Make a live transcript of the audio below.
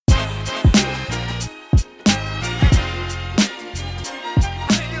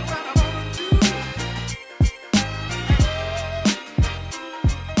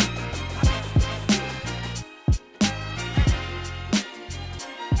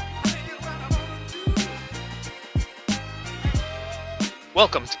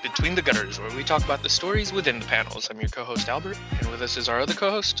Welcome to Between the Gutters, where we talk about the stories within the panels. I'm your co-host Albert, and with us is our other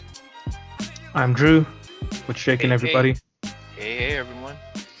co-host. I'm Drew. What's shaking, Hey, everybody? hey, everyone.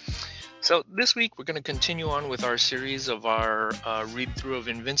 So this week we're going to continue on with our series of our read-through of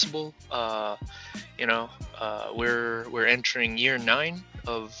Invincible. We're entering year 9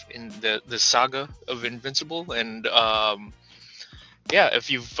 of in the saga of Invincible, and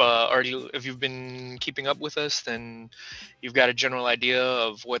if you've been keeping up with us, then you've got a general idea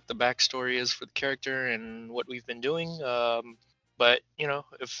of what the backstory is for the character and what we've been doing. But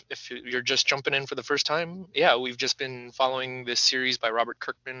if you're just jumping in for the first time, yeah, we've just been following this series by Robert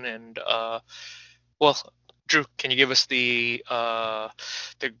Kirkman, and Drew, can you give us the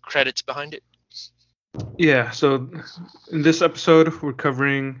credits behind it? Yeah, so in this episode, we're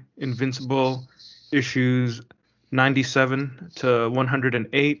covering Invincible issues 97 to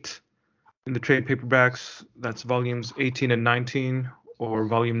 108 in the trade paperbacks. That's volumes 18 and 19, or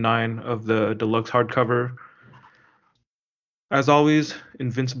volume 9 of the deluxe hardcover. As always,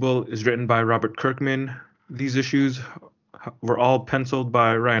 Invincible is written by Robert Kirkman. These issues were all penciled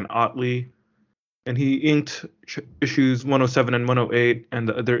by Ryan Ottley, and he inked issues 107 and 108, and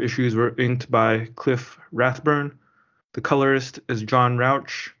the other issues were inked by Cliff Rathburn. The colorist is John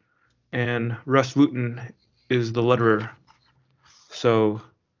Rauch, and Russ Wooten is the letterer. So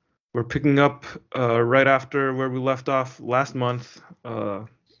we're picking up right after where we left off last month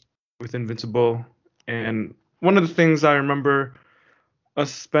with Invincible. And one of the things I remember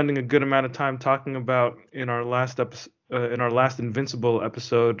us spending a good amount of time talking about in our last Invincible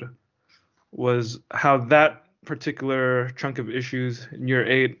episode was how that particular chunk of issues in year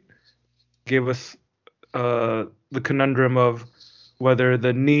 8 gave us the conundrum of whether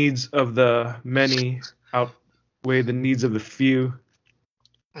the needs of the many outweigh the needs of the few.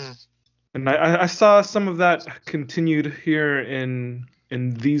 And I saw some of that continued here in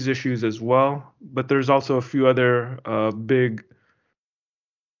these issues as well, but there's also a few other big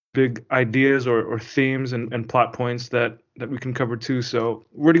ideas or themes and plot points that we can cover too. So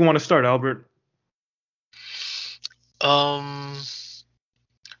where do you want to start, Albert? I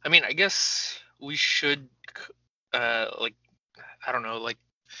mean, I guess we should, I don't know,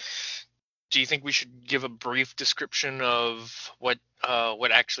 do you think we should give a brief description of what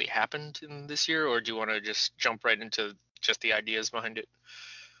actually happened in this year, or do you want to just jump right into just the ideas behind it?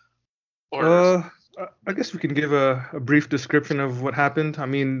 Or I guess we can give a brief description of what happened. I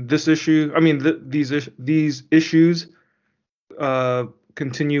mean, these issues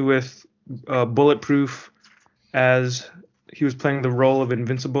continue with Bulletproof as he was playing the role of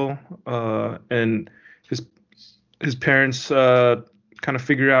Invincible, and his parents kind of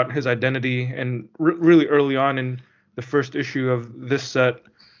figure out his identity, and really early on in the first issue of this set,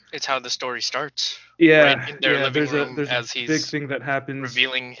 it's how the story starts. Yeah, right in their living room, there's as a big thing that happens,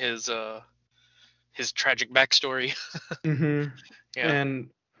 revealing his tragic backstory. Mm-hmm. Yeah. And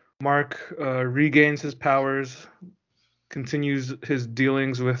Mark regains his powers, continues his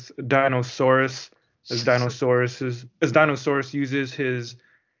dealings with Dinosaurus, as Dinosaurus uses his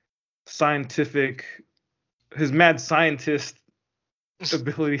mad scientist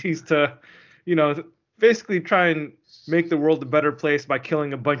abilities to, basically try and make the world a better place by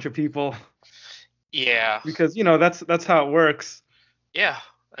killing a bunch of people. Yeah. Because, that's how it works. Yeah.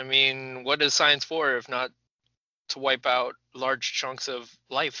 I mean, what is science for if not to wipe out large chunks of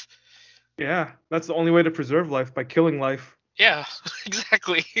life? Yeah, that's the only way to preserve life, by killing life. Yeah,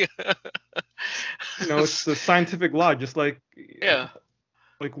 exactly. It's the scientific law, just like,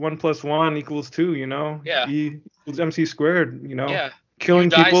 like 1 + 1 = 2, Yeah. E = MC squared, Yeah.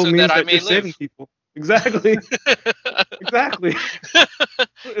 Killing people means that you're saving people. Exactly. Exactly.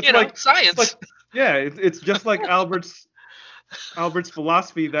 It's like science. It's just like Albert's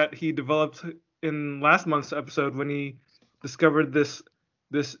philosophy that he developed in last month's episode when he discovered this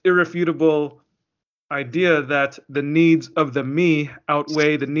irrefutable idea that the needs of the me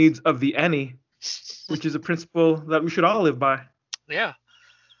outweigh the needs of the any, which is a principle that we should all live by. Yeah.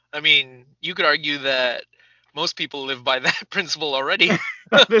 I mean, you could argue that most people live by that principle already.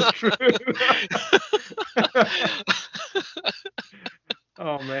 That is true.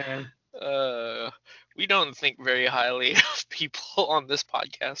 Oh, man. We don't think very highly of people on this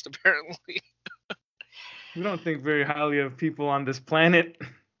podcast, apparently. We don't think very highly of people on this planet.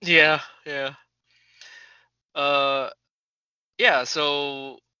 Yeah.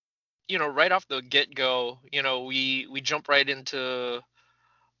 So, right off the get-go, we jump right into,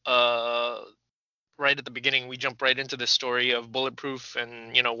 right at the beginning, we jump right into the story of Bulletproof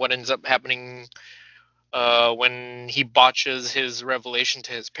and, what ends up happening when he botches his revelation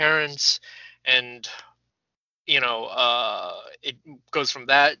to his parents. And it goes from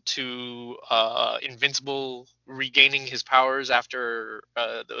that to Invincible regaining his powers after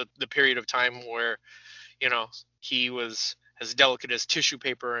the period of time where he was as delicate as tissue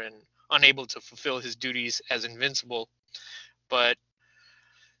paper and unable to fulfill his duties as Invincible. But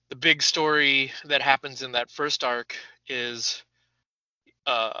the big story that happens in that first arc is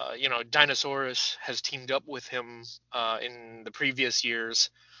Dinosaurus has teamed up with him in the previous years,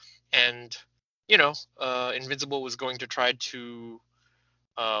 and Invincible was going to try to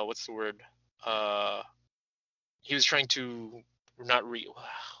what's the word? Uh, he was trying to not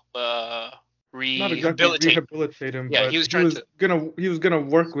Not exactly rehabilitate. rehabilitate him, Yeah, he but was trying to. he was gonna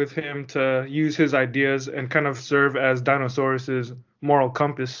work with him to use his ideas and kind of serve as Dinosaurus's moral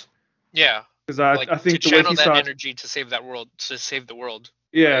compass. Yeah, Because like I to think the way channel he that saw it, energy to save that world, to save the world,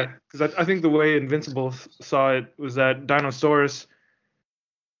 right? yeah, because I think the way Invincible saw it was that Dinosaurus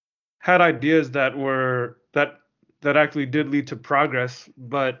had ideas that actually did lead to progress,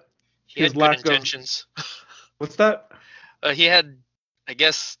 but He his had good lack of intentions. what's that? He had, I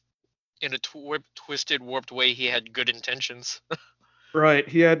guess, in a twisted, warped way, he had good intentions. Right,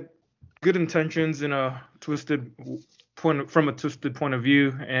 he had good intentions in a twisted from a twisted point of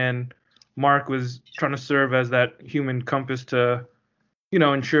view, and Mark was trying to serve as that human compass to,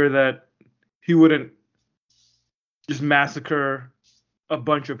 ensure that he wouldn't just massacre a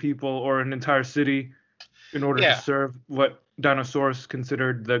bunch of people or an entire city in order to Yeah, serve what Dinosaurus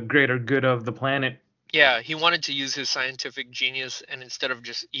considered the greater good of the planet. yeah, he wanted to use his scientific genius, and instead of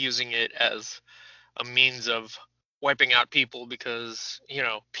just using it as a means of wiping out people because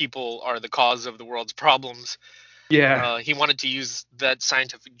people are the cause of the world's problems, Yeah, he wanted to use that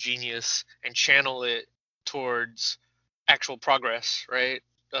scientific genius and channel it towards actual progress, right?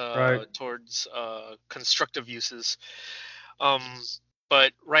 right. Towards constructive uses. Um,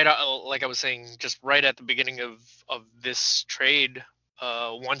 but right out, like I was saying, just right at the beginning of this trade,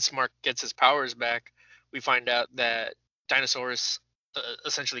 once Mark gets his powers back, we find out that Dinosaurus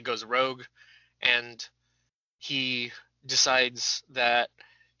essentially goes rogue, and he decides that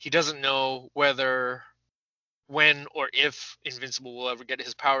he doesn't know whether, when, or if Invincible will ever get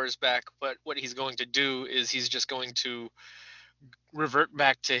his powers back. But what he's going to do is he's just going to revert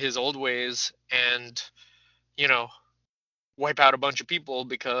back to his old ways and, you know, wipe out a bunch of people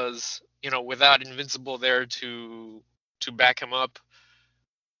because, without Invincible there to back him up,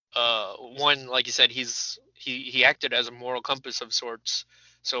 one, like you said, he acted as a moral compass of sorts.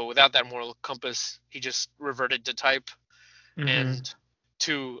 So without that moral compass, he just reverted to type. Hmm. And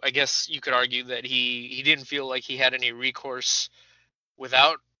two, I guess you could argue that he didn't feel like he had any recourse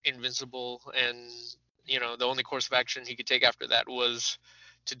without Invincible, and the only course of action he could take after that was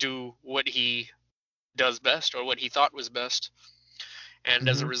to do what he does best, or what he thought was best. And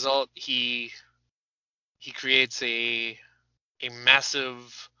as a Hmm. result, he creates a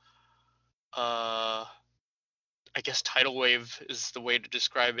massive, uh, I guess tidal wave is the way to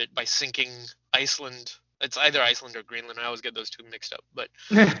describe it, by sinking Iceland. It's either Iceland or Greenland. I always get those two mixed up. But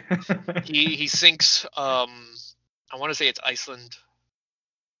he sinks. I want to say it's Iceland.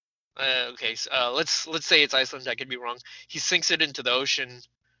 Okay, so, let's say it's Iceland. I could be wrong. He sinks it into the ocean,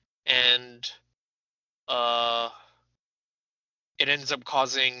 and uh, it ends up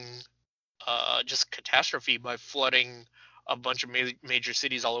causing just catastrophe by flooding a bunch of major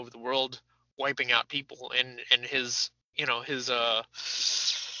cities all over the world, wiping out people. And his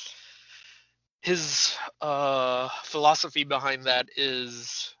philosophy behind that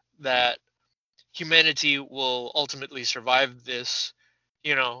is that humanity will ultimately survive this,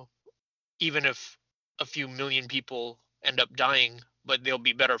 you know, even if a few million people end up dying, but they'll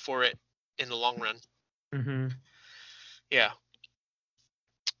be better for it in the long run. Hmm. Yeah.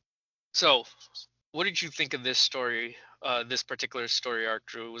 So, what did you think of this story, this particular story arc,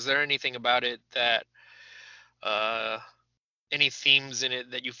 Drew? Was there anything about it that, uh, any themes in it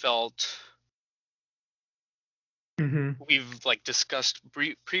that you felt Hmm. we've like discussed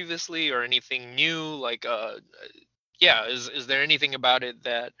previously, or anything new? Like, yeah, is there anything about it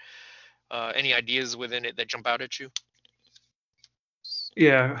that, any ideas within it that jump out at you?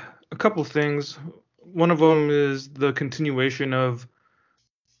 Yeah, a couple things. One of them is the continuation of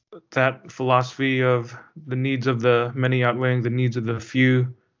that philosophy of the needs of the many outweighing the needs of the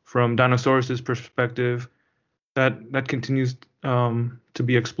few from Dinosaurus's perspective. That continues to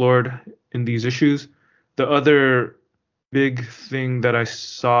be explored in these issues. The other big thing that I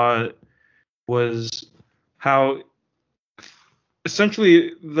saw was how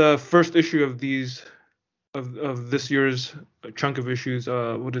essentially the first issue of this year's chunk of issues,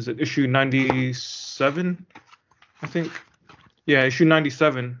 what is it, issue 97, I think. Yeah, issue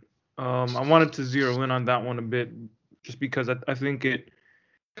 97. I wanted to zero in on that one a bit, just because I think it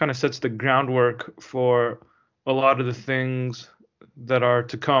kind of sets the groundwork for a lot of the things that are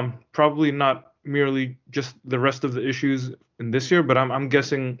to come. Probably not merely just the rest of the issues in this year, but I'm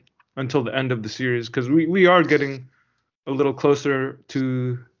guessing until the end of the series, because we are getting a little closer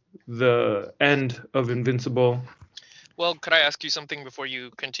to the end of Invincible. Well, could I ask you something before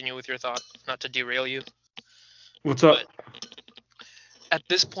you continue with your thought? Not to derail you. What's up? At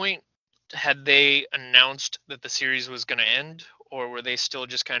this point, had they announced that the series was going to end, or were they still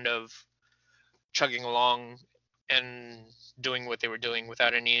just kind of chugging along and doing what they were doing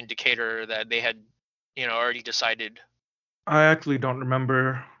without any indicator that they had, already decided? I actually don't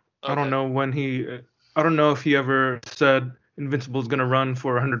remember. I don't Okay. know when I don't know if he ever said Invincible is going to run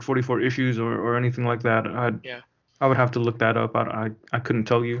for 144 issues or anything like that. Yeah. I would have to look that up. I couldn't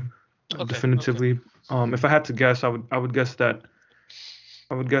tell you Okay. definitively. If I had to guess, I would guess that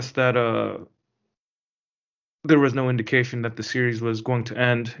there was no indication that the series was going to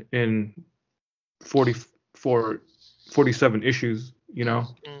end in 44 47 issues,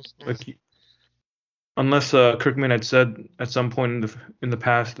 Mm-hmm. like unless Kirkman had said at some point in the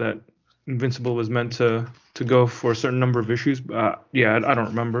past that Invincible was meant to go for a certain number of issues. Yeah, I don't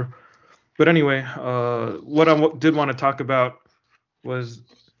remember. But anyway, what I did want to talk about was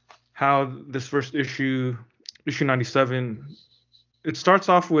how this first issue 97, it starts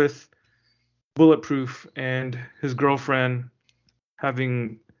off with Bulletproof and his girlfriend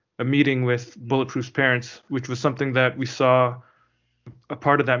having a meeting with Bulletproof's parents, which was something that we saw a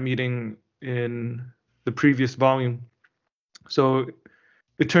part of that meeting in the previous volume. So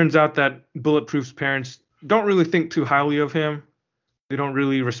it turns out that Bulletproof's parents don't really think too highly of him. They don't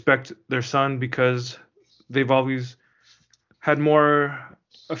really respect their son because they've always had more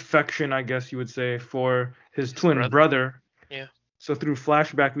affection, I guess you would say, for his twin brother. Yeah. So through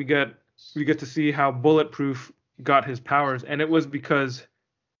flashback, we get to see how Bulletproof got his powers, and it was because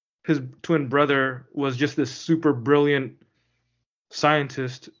his twin brother was just this super brilliant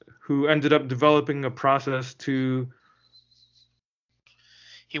scientist who ended up developing a process to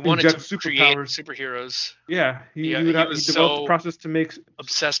he wanted inject to create superpowers. Superheroes. Yeah, he was developed so a process to make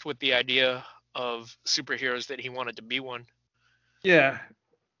obsessed with the idea of superheroes that he wanted to be one. Yeah,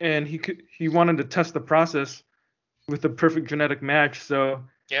 and he wanted to test the process with a perfect genetic match. So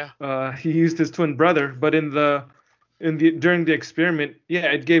yeah, he used his twin brother, but during the experiment, yeah,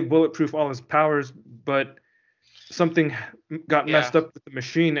 it gave Bulletproof all his powers, but something got messed up with the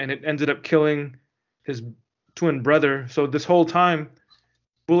machine, and it ended up killing his twin brother. So this whole time,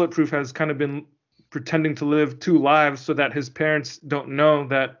 Bulletproof has kind of been pretending to live two lives so that his parents don't know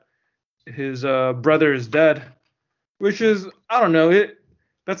that his brother is dead, which is, I don't know,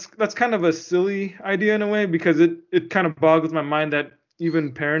 that's kind of a silly idea in a way, because it kind of boggles my mind that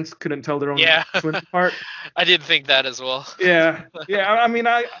even parents couldn't tell their own twins apart. I did think that as well. Yeah. I mean,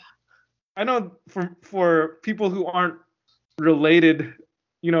 I know for people who aren't related,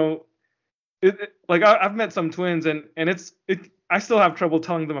 like I've met some twins, and I still have trouble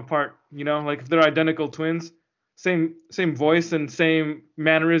telling them apart. Like if they're identical twins, same voice and same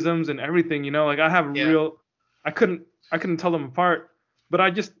mannerisms and everything. Like I have I couldn't tell them apart, but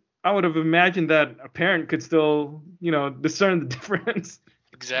I would have imagined that a parent could still discern the difference.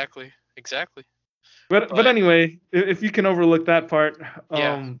 Exactly. But anyway, if you can overlook that part,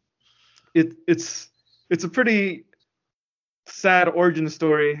 it's a pretty sad origin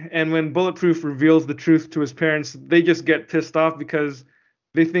story. And when Bulletproof reveals the truth to his parents, they just get pissed off because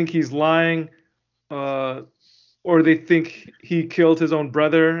they think he's lying, or they think he killed his own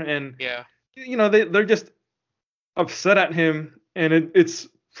brother, and they're just upset at him, and it's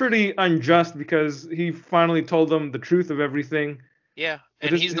pretty unjust because he finally told them the truth of everything. Yeah,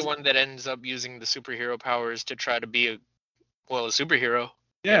 and he's the one that ends up using the superhero powers to try to be a superhero.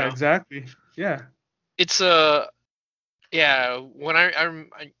 Yeah, exactly. Yeah. It's when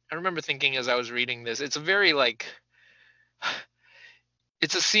I remember thinking as I was reading this, it's a very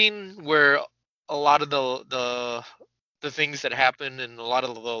it's a scene where a lot of the things that happen and a lot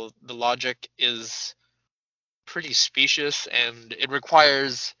of the logic is pretty specious, and it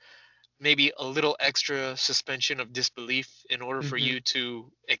requires maybe a little extra suspension of disbelief in order for you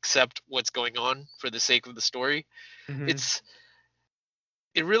to accept what's going on for the sake of the story.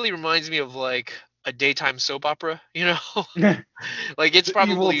 It really reminds me of like a daytime soap opera, like it's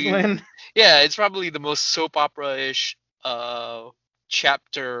probably it's probably the most soap opera-ish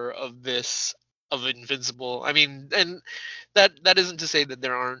chapter of Invincible. I mean, and that isn't to say that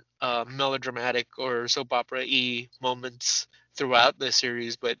there aren't melodramatic or soap opera-y moments throughout the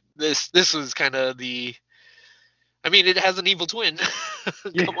series, but this was kind of the I mean, it has an evil twin.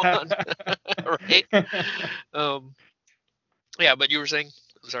 Come Yeah. on, right? Um, yeah, but you were saying,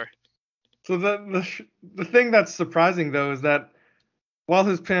 I'm sorry. So the thing that's surprising though is that while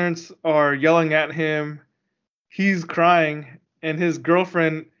his parents are yelling at him, he's crying, and his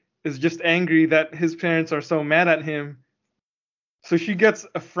girlfriend is just angry that his parents are so mad at him. So she gets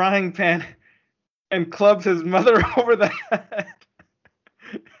a frying pan and clubs his mother over the head.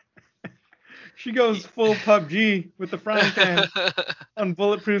 She goes full PUBG with the frying pan on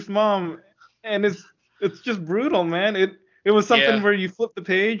Bulletproof's mom, and it's just brutal, man. It was something Yeah, where you flip the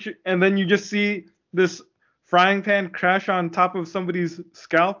page and then you just see this frying pan crash on top of somebody's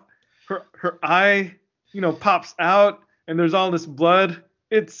scalp. Her eye, pops out, and there's all this blood.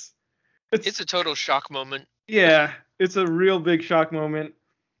 It's it's a total shock moment. yeah, it's a real big shock moment.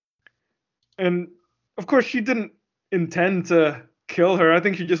 And of course, she didn't intend to kill her. I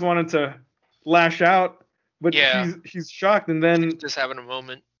think she just wanted to lash out, but Yeah, she's shocked, and she's then just having a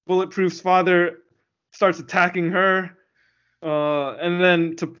moment. Bulletproof's father starts attacking her. And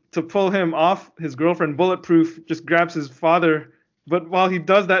then to pull him off his girlfriend, Bulletproof just grabs his father. But while he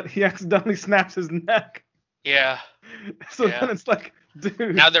does that, he accidentally snaps his neck. Yeah, So yeah. then it's like,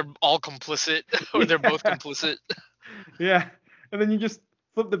 dude. Now they're all complicit, or they're both Yeah. complicit. Yeah. And then you just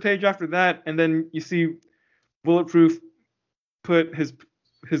flip the page after that, and then you see Bulletproof put his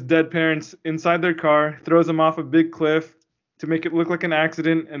dead parents inside their car, throws them off a big cliff to make it look like an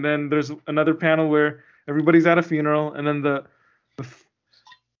accident, and then there's another panel where everybody's at a funeral, and then the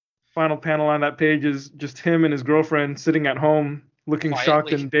final panel on that page is just him and his girlfriend sitting at home looking shocked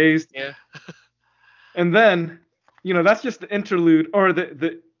Quietly. and dazed. Yeah. And then, that's just the interlude or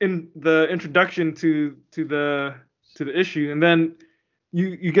the introduction to the issue. And then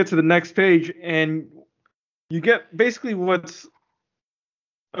you get to the next page and you get basically what's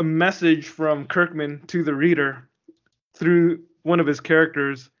a message from Kirkman to the reader through one of his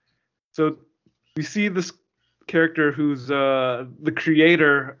characters. So we see this character who's the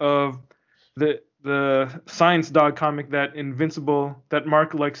creator of the Science Dog comic that Invincible that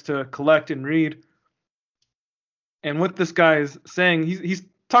Mark likes to collect and read. And what this guy is saying, he's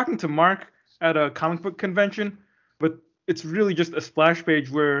talking to Mark at a comic book convention, but it's really just a splash page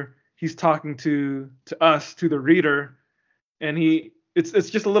where he's talking to us, to the reader, and it's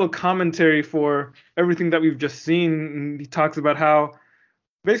just a little commentary for everything that we've just seen. And he talks about how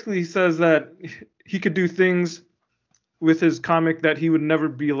basically he says that he could do things with his comic that he would never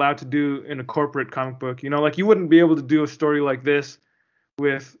be allowed to do in a corporate comic book. Like you wouldn't be able to do a story like this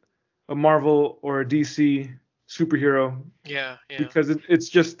with a Marvel or a DC superhero Yeah, yeah. because it's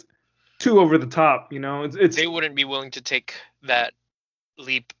just too over the top. It's They wouldn't be willing to take that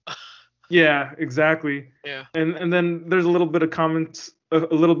leap. yeah, exactly. Yeah. And then there's a little bit of comments, a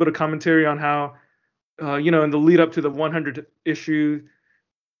little bit of commentary on how, in the lead up to the 100 issue,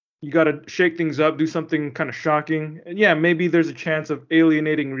 you got to shake things up, do something kind of shocking. And yeah, maybe there's a chance of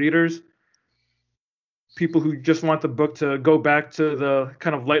alienating readers, people who just want the book to go back to the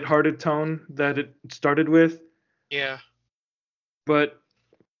kind of lighthearted tone that it started with. Yeah. But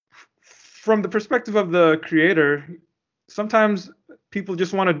from the perspective of the creator, sometimes people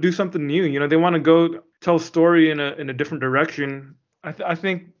just want to do something new. They want to go tell a story in a different direction. I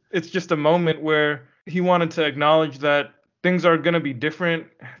think it's just a moment where he wanted to acknowledge that things are going to be different,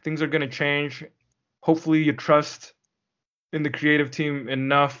 things are going to change. Hopefully you trust in the creative team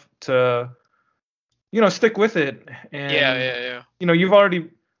enough to stick with it. And Yeah. you've already,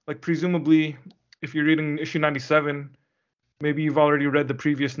 like, presumably if you're reading issue 97, maybe you've already read the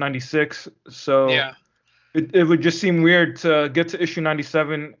previous 96, so Yeah. it would just seem weird to get to issue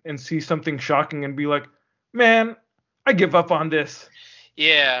 97 and see something shocking and be like, man, I give up on this.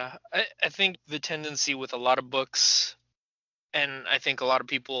 Yeah. I think the tendency with a lot of books, and I think a lot of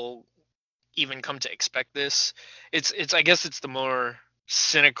people even come to expect this, it's I guess it's the more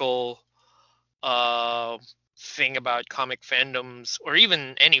cynical thing about comic fandoms, or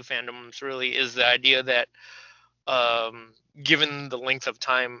even any fandoms really, is the idea that given the length of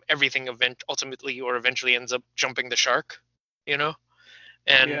time, everything ultimately or eventually ends up jumping the shark, you know?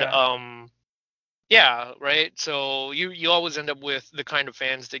 And Yeah. yeah, right. So you always end up with the kind of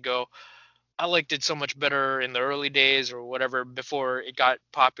fans that go, I liked it so much better in the early days or whatever before it got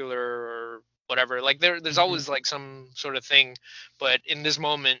popular or whatever. Like there's Hmm. always like some sort of thing, but in this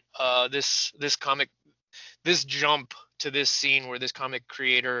moment, this comic, this jump to this scene where this comic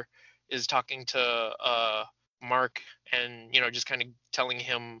creator is talking to Mark, and just kind of telling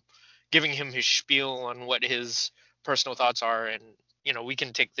him, giving him his spiel on what his personal thoughts are, and we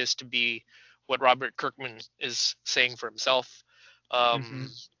can take this to be what Robert Kirkman is saying for himself. Hmm.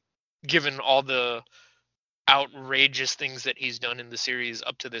 Um, Given all the outrageous things that he's done in the series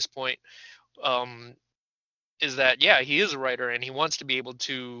up to this point, um, is that yeah, he is a writer and he wants to be able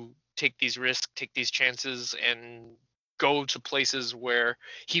to take these risks, take these chances, and go to places where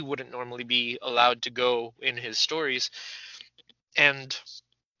he wouldn't normally be allowed to go in his stories. And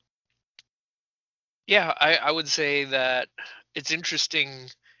yeah, I would say that it's interesting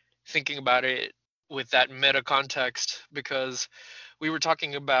thinking about it with that meta context, because we were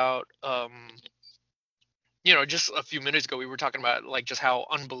talking about just a few minutes ago we were talking about like just how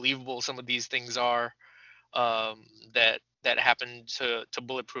unbelievable some of these things are, that happened to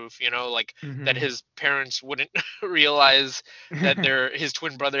Bulletproof, like that Hmm. his parents wouldn't realize that his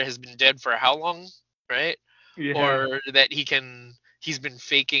twin brother has been dead for how long, right? Yeah. Or that he's been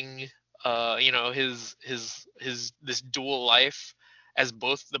faking his this dual life as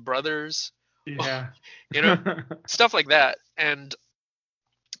both the brothers, Yeah. you know, stuff like that. And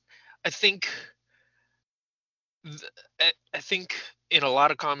I think th- I think in a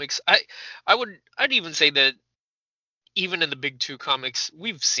lot of comics, I'd even say that even in the big two comics,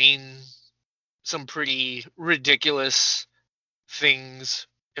 we've seen some pretty ridiculous things,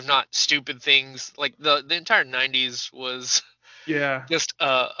 if not stupid things. Like the entire '90s was Yeah. just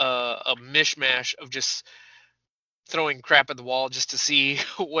a mishmash of just throwing crap at the wall just to see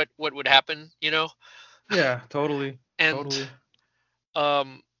what would happen. Yeah. Totally. And Totally.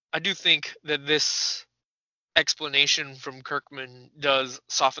 um, I do think that this explanation from Kirkman does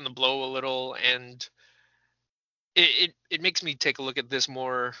soften the blow a little, and it makes me take a look at this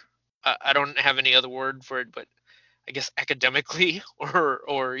more. I don't have any other word for it, but I guess academically,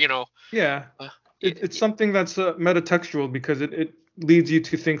 or Yeah. uh, It's something that's metatextual because it leads you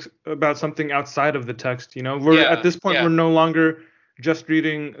to think about something outside of the text. We're at yeah, this point yeah. we're no longer just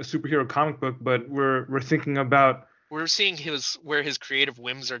reading a superhero comic book, but we're thinking about We're seeing where his creative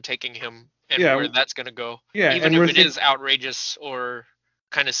whims are taking him and yeah where that's gonna go, yeah even and if we're it think is outrageous or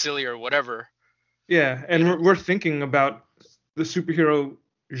kind of silly or whatever. yeah You and know? we're thinking about the superhero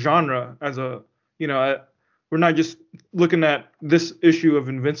genre as a you know a, we're not just looking at this issue of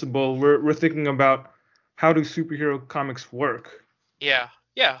Invincible. We're thinking about how do superhero comics work. Yeah,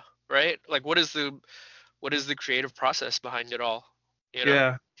 yeah, right. Like, what is the creative process behind it all? You know,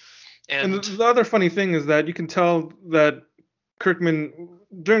 Yeah. And the, and the other funny thing is that you can tell that Kirkman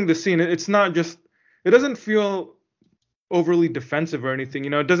during the scene, it's not just, it doesn't feel overly defensive or anything.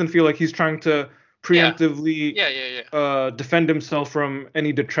 It doesn't feel like he's trying to yeah, preemptively yeah, yeah, yeah, defend himself from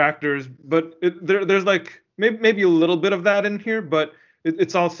any detractors. But there's like maybe a little bit of that in here, but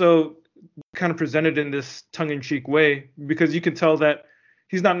it's also kind of presented in this tongue-in-cheek way because you can tell that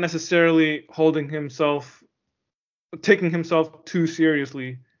he's not necessarily taking himself too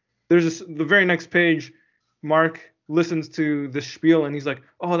seriously. There's the very next page, Mark listens to the spiel and he's like,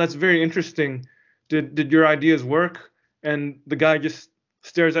 "Oh, that's very interesting. Did your ideas work?" And the guy just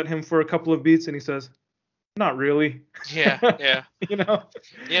stares at him for a couple of beats and he says, "Not really." yeah, yeah, you know.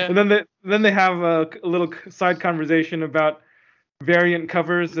 yeah, And then they have a little side conversation about variant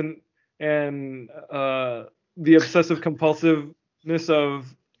covers and the obsessive compulsiveness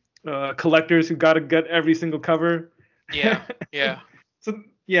of collectors who got to get every single cover. yeah, yeah, So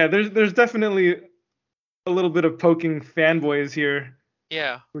yeah, there's definitely a little bit of poking fanboys here,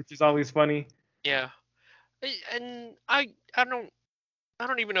 yeah, which is always funny. yeah. And I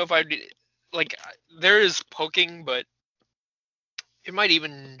don't even know if I'd like there is poking, but it might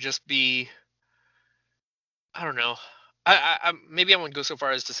even just be, I don't know. Maybe I wouldn't go so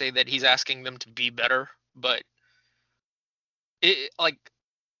far as to say that he's asking them to be better, but like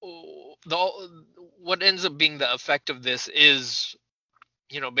what ends up being the effect of this is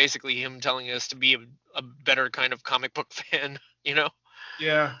basically him telling us to be a better kind of comic book fan. you know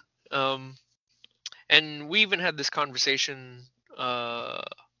Yeah. um and we even had this conversation uh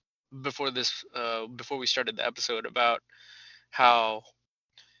before we started the episode about how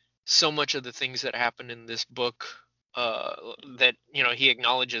so much of the things that happen in this book, uh that he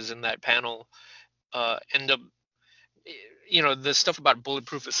acknowledges in that panel, end up, the stuff about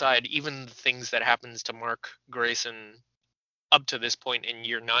Bulletproof aside, even the things that happens to Mark Grayson up to this point in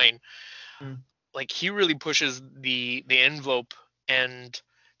year 9, Mm. like he really pushes the envelope. And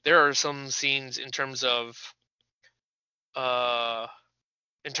there are some scenes uh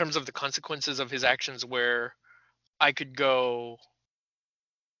in terms of the consequences of his actions where I could go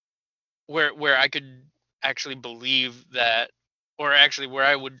where I could actually believe that, or actually where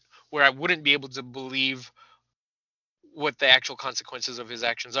I wouldn't be able to believe what the actual consequences of his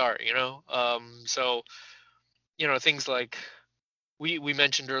actions are. So things like we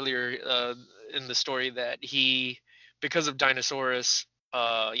mentioned earlier, in the story, that he, because of Dinosaurus,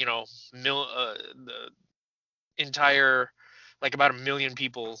 entire, like about 1 million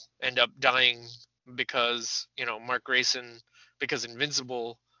people end up dying because, Mark Grayson, because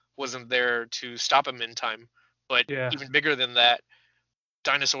Invincible wasn't there to stop him in time. But Yeah. even bigger than that,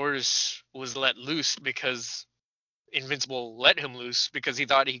 Dinosaurus was let loose because Invincible let him loose because he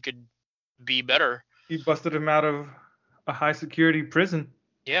thought he could be better. He busted him out of a high security prison.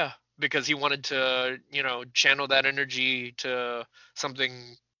 Yeah, because he wanted to, channel that energy to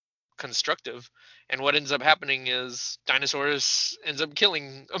something constructive. And what ends up happening is Dinosaurus ends up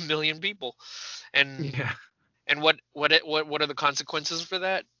killing 1 million people. And Yeah. and what are the consequences for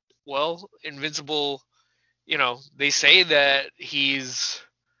that? Well, Invincible, they say that he's,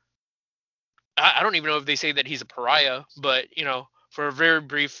 I don't even know if they say that he's a pariah, but for a very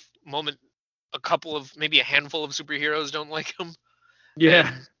brief moment, a couple of, maybe a handful of superheroes don't like him.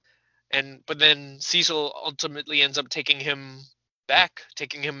 Yeah. But then Cecil ultimately ends up taking him back,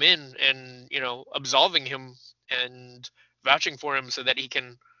 taking him in, and absolving him and vouching for him so that he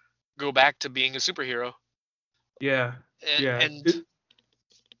can go back to being a superhero. Yeah. Yeah. And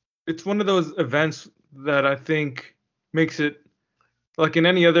It's one of those events that I think makes it, like in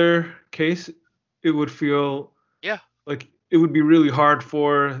any other case, it would feel yeah, like it would be really hard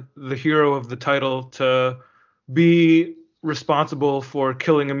for the hero of the title to be responsible for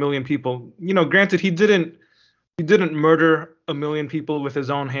killing 1 million people. Granted, he didn't murder 1 million people with his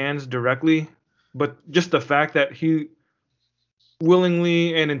own hands directly, but just the fact that he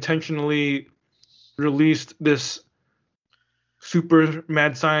willingly and intentionally released this super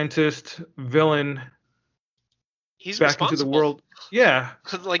mad scientist villain he's back into the responsible. world. Yeah.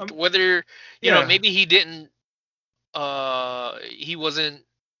 Like, whether Yeah. maybe he didn't, he wasn't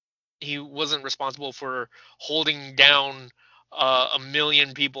responsible for holding down 1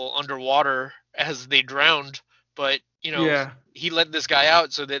 million people underwater as they drowned, but Yeah. he let this guy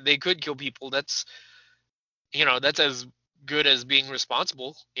out so that they could kill people. That's as good as being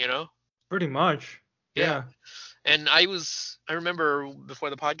responsible. Pretty much. Yeah. Yeah. And I remember before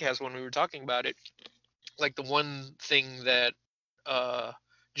the podcast when we were talking about it, like the one thing that uh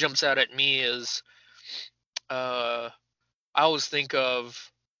jumps out at me is, uh I always think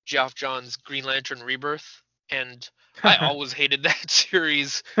of Geoff Johns' Green Lantern Rebirth, and I always hated that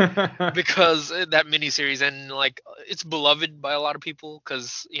series because that miniseries, and like it's beloved by a lot of people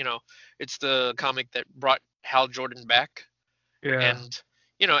because it's the comic that brought Hal Jordan back. Yeah. And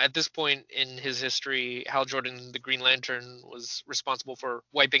at this point in his history, Hal Jordan, the Green Lantern, was responsible for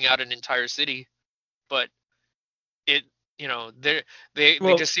wiping out an entire city. But it, they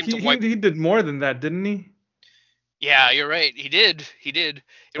Well, just seem he, to he wipe. he did more than that, didn't he? Yeah, you're right. He did. It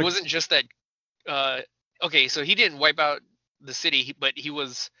Like, wasn't just that. Uh, okay, so he didn't wipe out the city, but he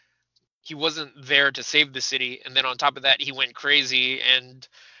wasn't there to save the city. And then on top of that, he went crazy and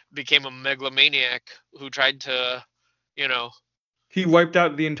became a megalomaniac who tried to, you know, he wiped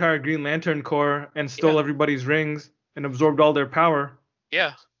out the entire Green Lantern Corps and yeah, stole everybody's rings and absorbed all their power.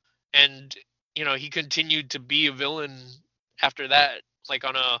 yeah, and he continued to be a villain after that, like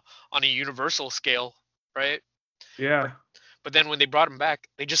on a universal scale, right? But Yeah. but then when they brought him back,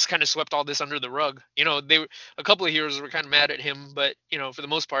 they just kind of swept all this under the rug. A couple of heroes were kind of mad at him, but for the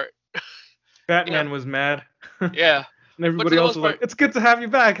most part, yeah, Batman was mad. And yeah. But for everybody the else most was part, like, "It's good to have you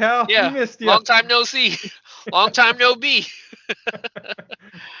back, Hal. We yeah. missed you." Long time no see, long time no be.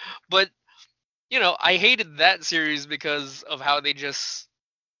 But I hated that series because of how they just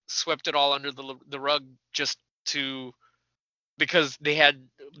swept it all under the rug, just to because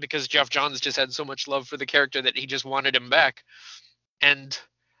Geoff Johns just had so much love for the character that he just wanted him back. And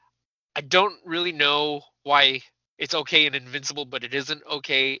I don't really know why it's okay in Invincible, but it isn't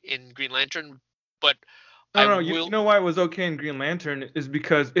okay in Green Lantern. But No, I no, you will. know why it was okay in Green Lantern is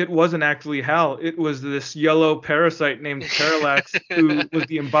because it wasn't actually Hal. It was this yellow parasite named Parallax who was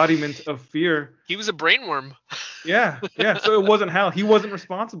the embodiment of fear. He was a brainworm. Yeah, yeah. So it wasn't Hal. He wasn't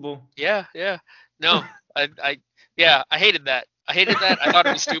responsible. Yeah, yeah. No, yeah, I hated that. I hated that. I thought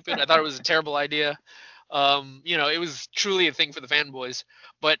it was stupid. I thought it was a terrible idea. It was truly a thing for the fanboys.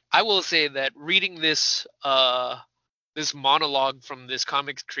 But I will say that reading this monologue from this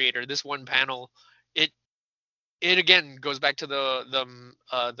comics creator, this one panel, it it again goes back to the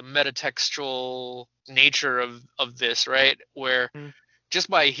metatextual nature of this, right? Where Mm. just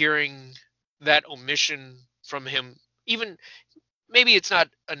by hearing that omission from him, even maybe it's not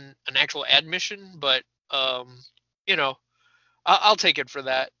an actual admission, but you know, I'll take it for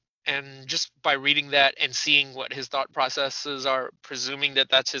that. And just by reading that and seeing what his thought processes are, presuming that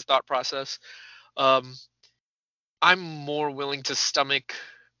that's his thought process, um, I'm more willing to stomach.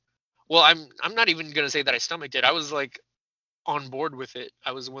 Well, I'm not even gonna say that I stomached it. I was like on board with it.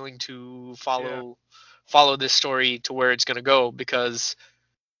 I was willing to Yeah. follow follow this story to where it's going to go, because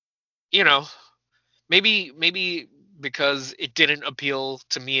you know, maybe because it didn't appeal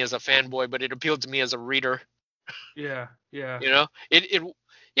to me as a fanboy, but it appealed to me as a reader. Yeah, yeah. You know, it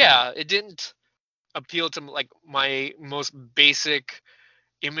yeah, it didn't appeal to like my most basic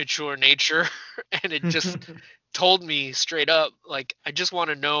immature nature, and it just told me straight up, like, I just want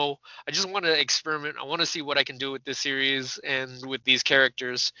to know, I just want to experiment, I want to see what I can do with this series and with these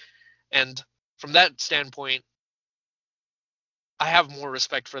characters. And from that standpoint, I have more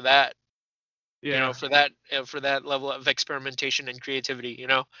respect for that, Yeah. for that level of experimentation and creativity.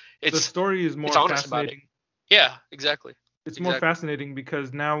 The It's story is it's more honest about it. fascinating. Yeah, exactly. It's more Exactly. fascinating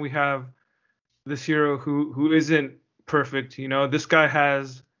because now we have this hero who isn't perfect. This guy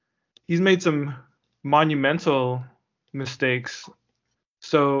he's made some monumental mistakes.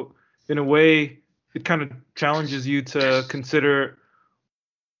 So in a way, it kind of challenges you to consider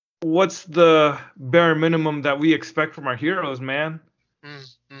what's the bare minimum that we expect from our heroes, man.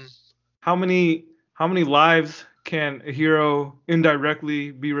 Mm, mm. How many lives can a hero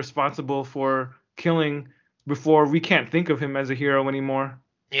indirectly be responsible for killing before we can't think of him as a hero anymore?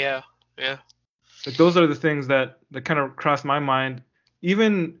 Yeah, yeah. Like those are the things that kind of cross my mind.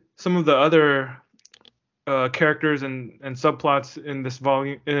 Even some of the other characters and subplots in this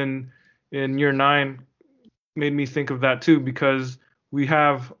volume in year 9 made me think of that too, because we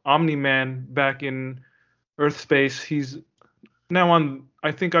have Omni-Man back in Earth space. He's now on,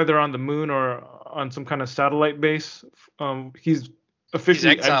 I think, either on the moon or on some kind of satellite base. He's He's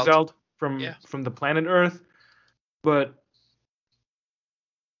officially exiled. exiled from Yeah. from the planet Earth, but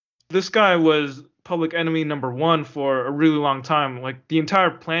this guy was public enemy number one for a really long time. Like the entire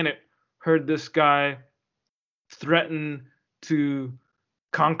planet heard this guy threaten to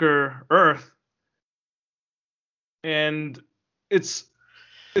conquer Earth, and it's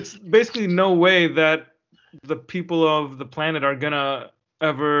it's basically no way that the people of the planet are gonna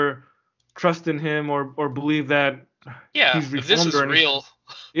ever trust in him or believe that Yeah, he's if this reformed is or anything. real,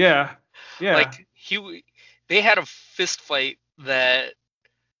 Yeah, yeah, like they had a fist fight that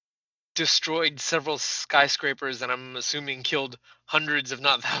destroyed several skyscrapers, and I'm assuming killed hundreds, if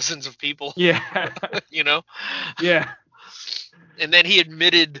not thousands, of people. yeah, you know, yeah, and then he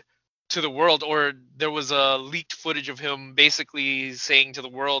admitted to the world, or there was a leaked footage of him basically saying to the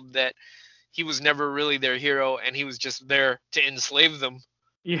world that he was never really their hero, and he was just there to enslave them.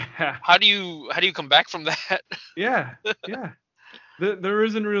 yeah, How do you come back from that? yeah, yeah. There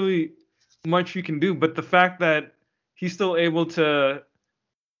isn't really much you can do, but the fact that he's still able to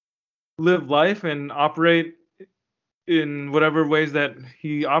live life and operate in whatever ways that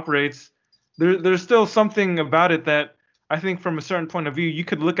he operates, there's still something about it that I think from a certain point of view, you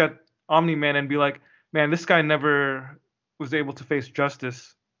could look at Omni-Man and be like, man, this guy never was able to face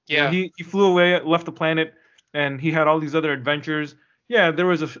justice. Yeah, He flew away, left the planet, and he had all these other adventures. Yeah, there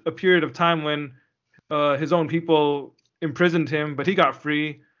was a period of time when his own people imprisoned him, but he got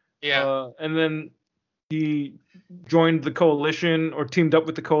free. yeah, And then he joined the coalition or teamed up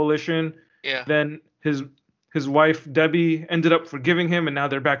with the coalition. yeah, Then his wife Debbie ended up forgiving him, and now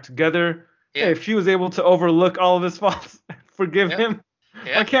they're back together. Hey, yeah, if she was able to overlook all of his faults, forgive yeah, him, why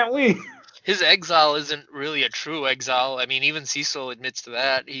yeah. can't we? His exile isn't really a true exile. I mean, even Cecil admits to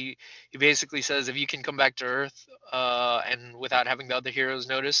that. He basically says, if you can come back to Earth, and without having the other heroes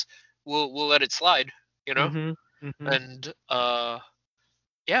notice, we'll let it slide. You know, Mhm. Mhm. and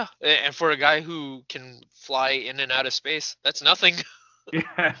yeah, and for a guy who can fly in and out of space, that's nothing.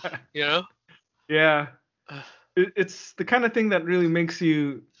 Yeah. You know. Yeah. It's the kind of thing that really makes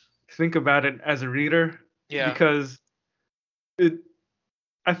you think about it as a reader, Yeah. because it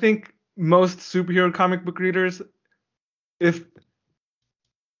I think most superhero comic book readers, if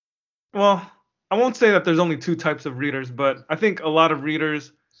well, I won't say that there's only two types of readers, but I think a lot of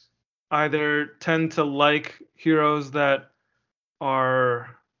readers either tend to like heroes that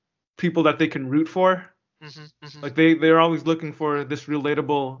are people that they can root for. Mhm. Mhm. Like they're always looking for this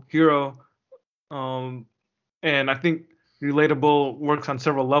relatable hero. Um, and I think relatable works on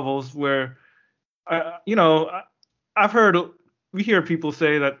several levels where, you know, I've heard we hear people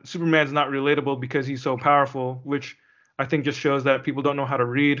say that Superman's not relatable because he's so powerful, which I think just shows that people don't know how to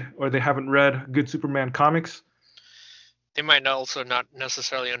read or they haven't read good Superman comics. They might also not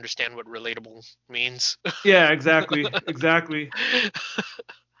necessarily understand what relatable means. Yeah, exactly, exactly,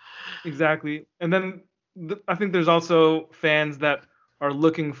 exactly. And then I think there's also fans that are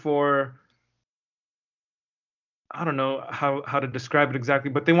looking for, I don't know how to describe it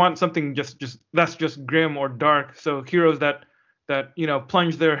exactly, but they want something just that's just grim or dark. So heroes that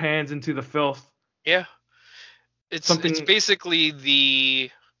plunge their hands into the filth. Yeah. It's Something. basically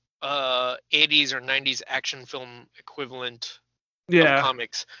the 80s or 90s action film equivalent of Yeah.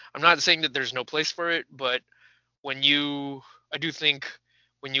 comics. I'm not saying that there's no place for it, but when you I do think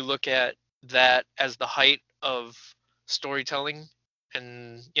when you look at that as the height of storytelling,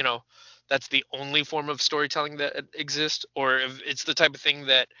 and that's the only form of storytelling that exists, or if it's the type of thing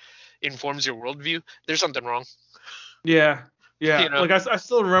that informs your worldview, there's something wrong. Yeah. you Yeah. know Like I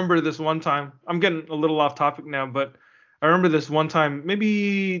still remember this one time. I'm getting a little off topic now, but I remember this one time,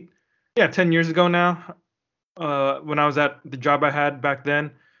 maybe, yeah, 10 years ago now, when I was at the job I had back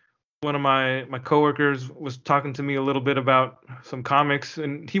then. One of my coworkers was talking to me a little bit about some comics,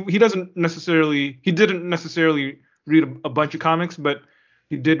 and he didn't necessarily read a bunch of comics, but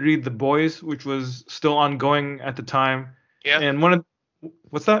he did read The Boys, which was still ongoing at the time. yeah. And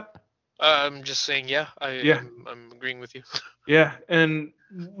what's that? I'm just saying, yeah, Yeah, I'm agreeing with you. yeah. And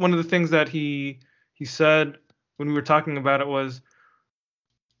one of the things that he said when we were talking about it was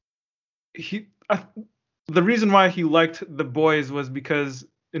he I, the reason why he liked The Boys was because,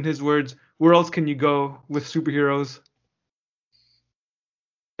 in his words, where else can you go with superheroes?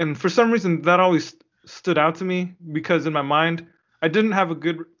 And for some reason that always stood out to me, because in my mind I didn't have a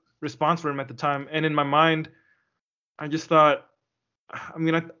good response for him at the time, and in my mind I just thought, I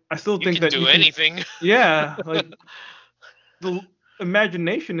mean, I still You think can that you do can, anything. yeah, like the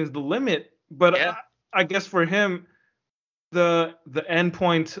imagination is the limit, but Yeah, I guess for him the end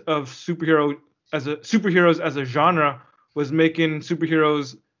point of superheroes as a genre was making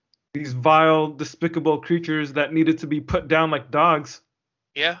superheroes these vile, despicable creatures that needed to be put down like dogs.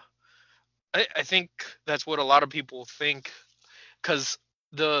 yeah. I think that's what a lot of people think, because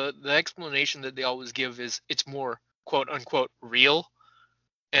the explanation that they always give is it's more quote unquote real.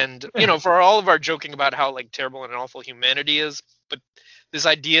 And for all of our joking about how like terrible and awful humanity is, but this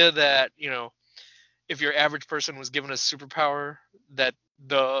idea that if your average person was given a superpower, that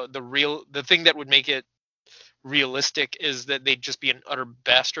the thing that would make it realistic is that they'd just be an utter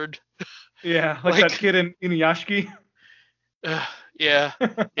bastard. Yeah, like that Like, kid in Inuyashiki. yeah,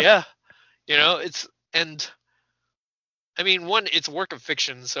 yeah, it's and I mean, one, it's a work of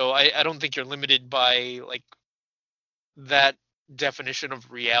fiction, so I don't think you're limited by like that definition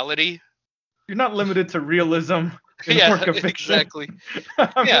of reality. You're not limited to realism in a Yeah, work of fiction. exactly.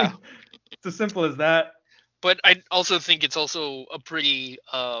 I Yeah, mean, it's as simple as that. but I also think it's also a pretty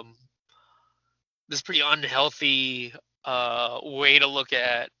this pretty unhealthy way to look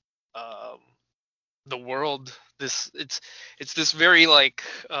at um the world. It's this very like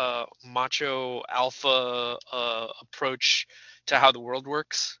macho alpha approach to how the world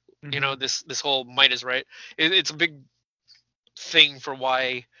works. Hmm. This whole might is right. It's a big thing for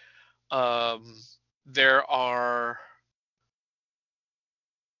why um there are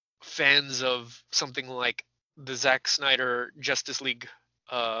fans of something like the Zack Snyder Justice League,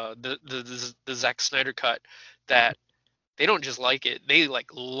 the Zack Snyder cut, that they don't just like it, they like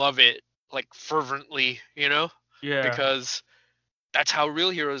love it like fervently, Yeah, because that's how real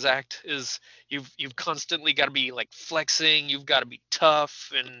heroes act. Is you've constantly got to be like flexing, you've got to be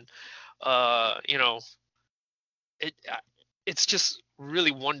tough, and uh, you know, it it's just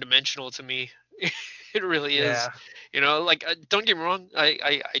really one dimensional to me. It really is. yeah, Like don't get me wrong,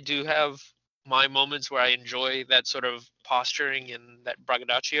 I do have my moments where I enjoy that sort of posturing and that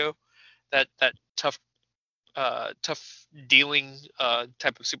braggadocio, that tough dealing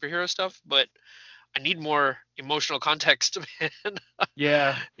type of superhero stuff, but I need more emotional context, man.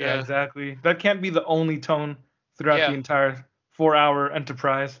 yeah, yeah, Yeah, exactly. That can't be the only tone throughout the yeah, entire 4 hour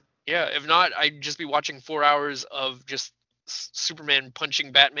enterprise. yeah. If not, I'd just be watching 4 hours of just Superman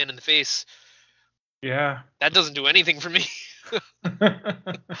punching Batman in the face. Yeah. That doesn't do anything for me.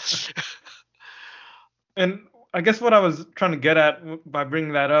 And I guess what I was trying to get at by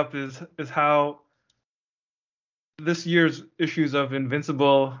bringing that up is how this year's issues of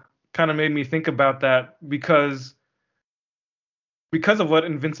Invincible kind of made me think about that, because of what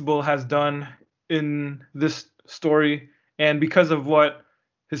Invincible has done in this story, and because of what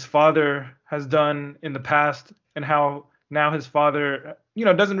his father has done in the past, and how now his father,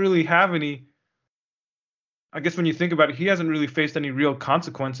 doesn't really have any. I guess when you think about it, he hasn't really faced any real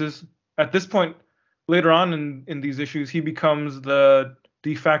consequences at this point. Later on in these issues, he becomes the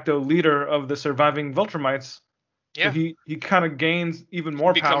de facto leader of the surviving Viltrumites. So Yeah, he kind of gains even he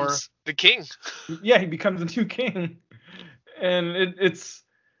more power. becomes the king. Yeah, he becomes the new king, and it's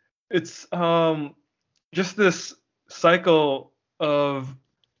just this cycle of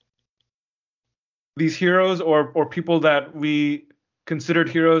these heroes, or people that we considered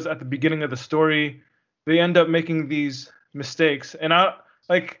heroes at the beginning of the story. They end up making these mistakes, and I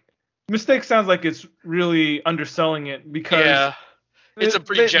like, mistake sounds like it's really underselling it, because Yeah, It's a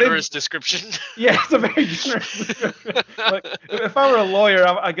pretty generous description. Yeah, it's a very generous description. Like, if I were a lawyer,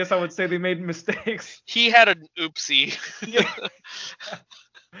 I guess I would say they made mistakes. He had an oopsie. Yeah.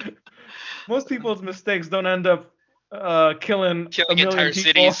 Most people's mistakes don't end up killing a million entire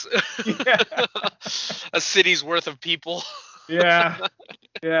people. cities. Yeah. A city's worth of people. Yeah.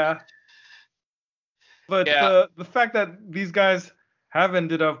 Yeah. But Yeah. the fact that these guys have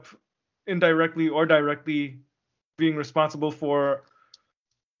ended up indirectly or directly being responsible for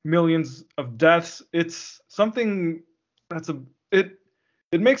millions of deaths, it's something that's it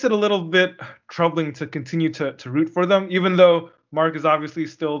makes it a little bit troubling to continue to root for them, even though Mark is obviously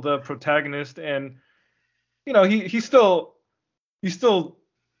still the protagonist, and he's still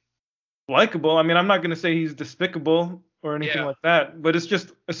likable. I mean, I'm not gonna say he's despicable or anything Yeah. like that, but it's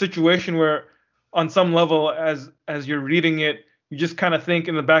just a situation where, on some level, as you're reading it, you just kind of think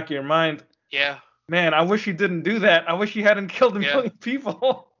in the back of your mind, Yeah. man, I wish he didn't do that. I wish he hadn't killed a million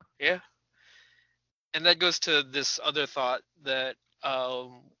people. Yeah. And that goes to this other thought that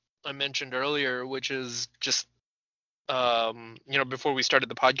I mentioned earlier, which is just before we started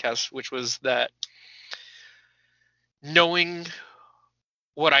the podcast, which was that knowing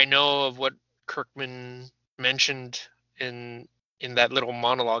what I know of what Kirkman mentioned in that little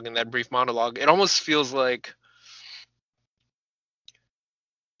monologue, in that brief monologue, it almost feels like,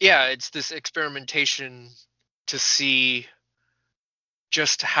 yeah, it's this experimentation to see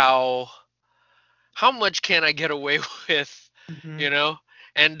just how much can I get away with, Mm-hmm.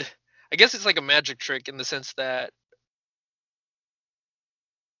 And I guess it's like a magic trick in the sense that,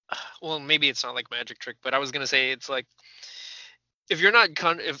 well, maybe it's not like magic trick, but I was gonna say it's like, if you're not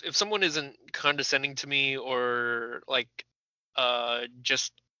if someone isn't condescending to me, or like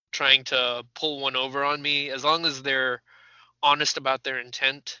just trying to pull one over on me, as long as they're honest about their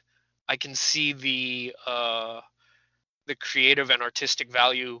intent, I can see the creative and artistic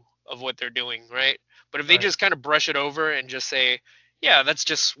value of what they're doing, right? But if they Right. just kind of brush it over and just say, yeah, that's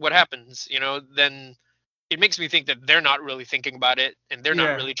just what happens, then it makes me think that they're not really thinking about it, and they're not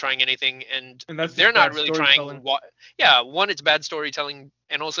Yeah. really trying anything. And And if that's they're just not bad really trying, storytelling. one, it's bad storytelling.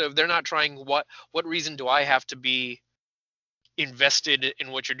 And also, if they're not trying, what reason do I have to be invested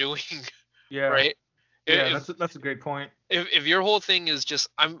in what you're doing? Yeah. Right? Yeah, If that's a great point. if your whole thing is just,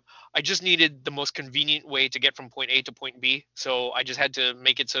 I just needed the most convenient way to get from point A to point B, so I just had to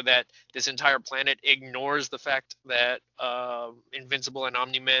make it so that this entire planet ignores the fact that Invincible and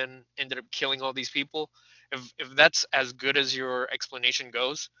Omni-Man ended up killing all these people. If that's as good as your explanation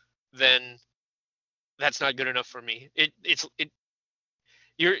goes, then that's not good enough for me.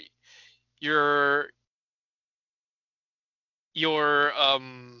 Your your your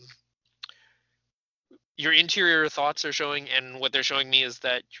your interior thoughts are showing, and what they're showing me is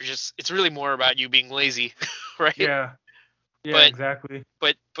that it's really more about you being lazy. Right? Yeah. Yeah, but exactly.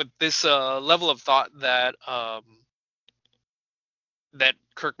 but this level of thought that that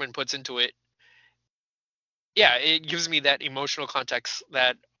Kirkman puts into it, yeah, it gives me that emotional context,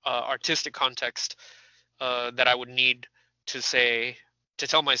 that artistic context, that I would need to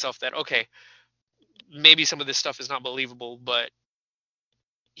tell myself that, okay, maybe some of this stuff is not believable, but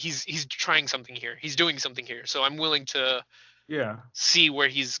he's trying something here, he's doing something here, so I'm willing to Yeah. see where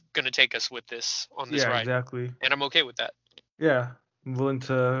he's going to take us with this, on this Yeah, ride, exactly. and I'm okay with that. Yeah. I'm willing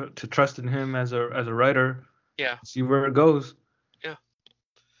to trust in him as a writer, Yeah. see where it goes. Yeah.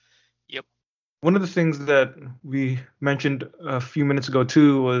 Yep. One of the things that we mentioned a few minutes ago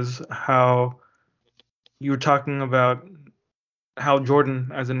too was how you were talking about Hal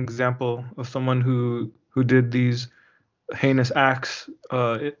Jordan as an example of someone who did these heinous acts,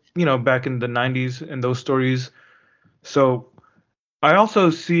 back in the 90s and those stories. So I also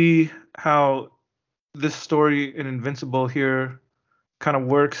see how this story in Invincible here kind of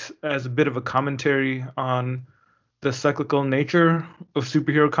works as a bit of a commentary on the cyclical nature of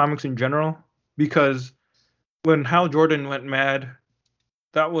superhero comics in general. Because when Hal Jordan went mad,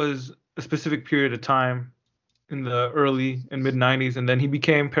 that was a specific period of time in the early and mid 90s, and then he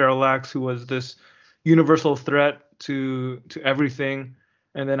became Parallax, who was this universal threat to everything.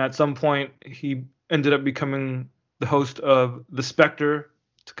 And then at some point, he ended up becoming the host of The Spectre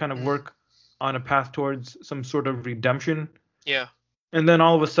to kind of work on a path towards some sort of redemption. Yeah. And then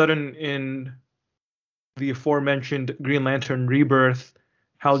all of a sudden, in the aforementioned Green Lantern Rebirth,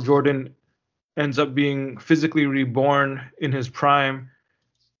 Hal Jordan ends up being physically reborn in his prime,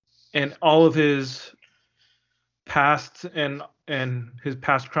 and all of his past and his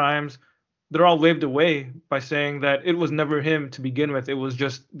past crimes, they're all waved away by saying that it was never him to begin with. It was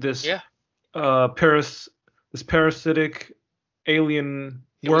just this Yeah. this parasitic alien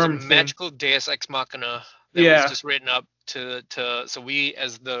It was a worm thing. magical Deus Ex Machina that was just written up so we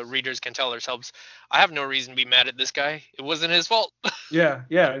as the readers can tell ourselves, I have no reason to be mad at this guy. It wasn't his fault. Yeah,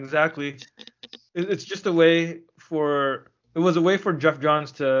 yeah, exactly. It's just a way for it was a way for Jeff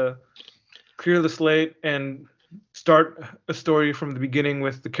Johns to clear the slate and start a story from the beginning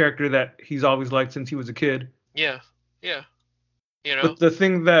with the character that he's always liked since he was a kid. Yeah, yeah, you know. But the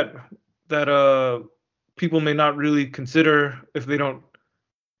thing that people may not really consider if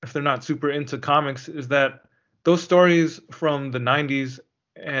they're not super into comics is that those stories from the 90s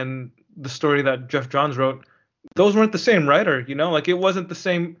and the story that Jeff Johns wrote, those weren't the same writer, like it wasn't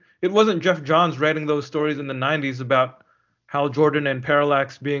Jeff Johns writing those stories in the 90s about Hal Jordan and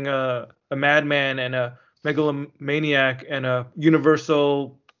Parallax being a madman and a megalomaniac and a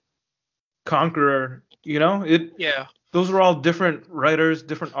universal conqueror, it Yeah, those are all different writers,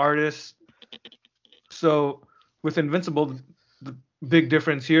 different artists. So with Invincible, the big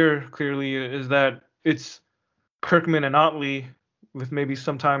difference here clearly is that it's Kirkman and Otley with maybe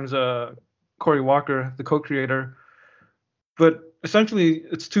sometimes Cory Walker, the co-creator. But essentially,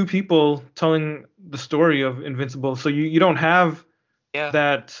 it's two people telling the story of Invincible. So you don't have yeah,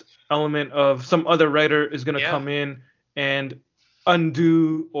 that element of some other writer is going to yeah. come in and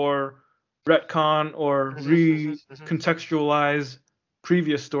undo or retcon or recontextualize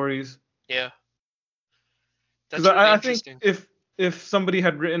previous stories. Yeah. That's Because really I think interesting. if somebody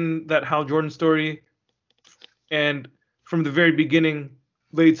had written that Hal Jordan story and from the very beginning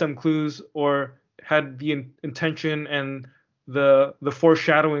laid some clues or had the intention and the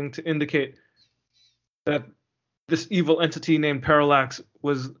foreshadowing to indicate that this evil entity named Parallax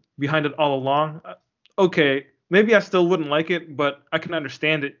was behind it all along, okay, maybe I still wouldn't like it, but I can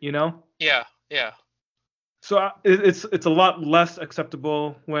understand it, Yeah, yeah, So it's a lot less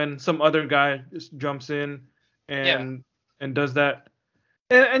acceptable when some other guy just jumps in yeah, and does that.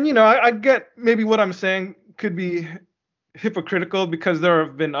 And I get maybe what I'm saying could be hypocritical because there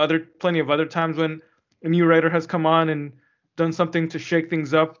have been plenty of other times when a new writer has come on and done something to shake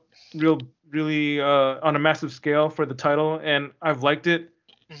things up really on a massive scale for the title, and I've liked it.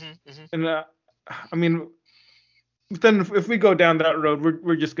 And I mean, then if we go down that road,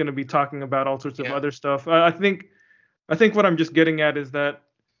 we're just going to be talking about all sorts of yeah, other stuff. I think what I'm just getting at is that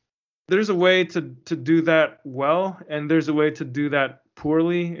there's a way to do that well, and there's a way to do that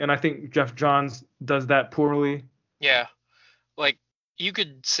poorly, and I think Jeff Johns does that poorly. yeah. Like you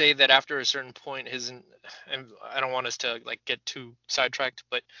could say that after a certain point, and I don't want us to like get too sidetracked,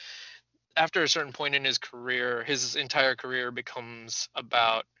 but after a certain point in his career, his entire career becomes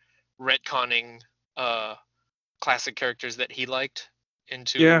about retconning classic characters that he liked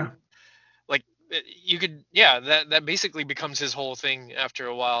into, Yeah. like, you could, yeah, that basically becomes his whole thing after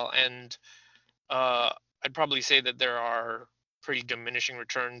a while. And I'd probably say that there are pretty diminishing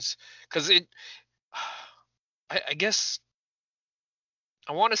returns because I guess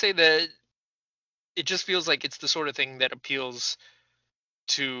I want to say that it just feels like it's the sort of thing that appeals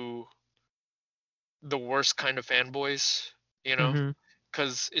to the worst kind of fanboys, you know, Mm-hmm.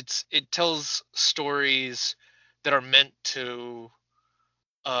 because it tells stories that are meant to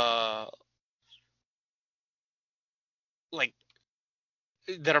uh like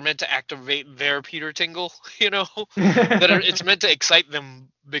that are meant to activate their Peter Tingle, you know, it's meant to excite them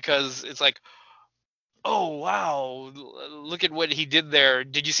because it's like, oh wow, look at what he did there.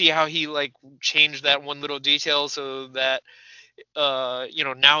 Did you see how he like changed that one little detail so that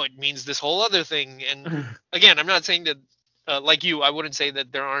now it means this whole other thing? And again, I'm not saying that like you, I wouldn't say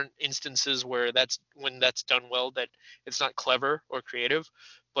that there aren't instances where when that's done well, that it's not clever or creative.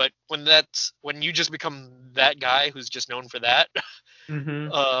 But when you just become that guy who's just known for that,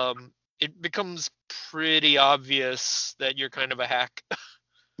 Mm-hmm. it becomes pretty obvious that you're kind of a hack.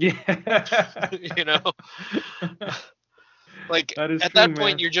 Yeah. you know, like That is at true, that point,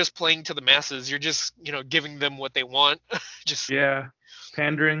 man. you're just playing to the masses. You're just giving them what they want. just Yeah.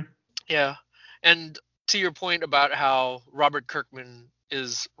 Pandering. Yeah. And to your point about how Robert Kirkman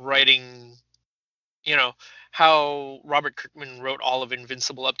is writing, how Robert Kirkman wrote all of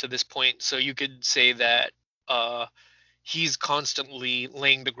Invincible up to this point, so you could say that he's constantly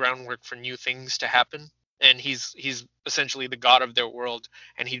laying the groundwork for new things to happen, and he's essentially the god of their world,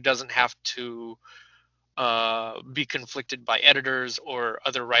 and he doesn't have to be conflicted by editors or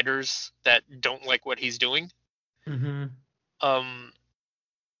other writers that don't like what he's doing. Mm-hmm. Um,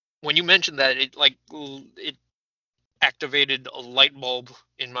 when you mentioned that, it activated a light bulb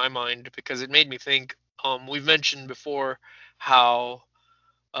in my mind because it made me think. We've mentioned before how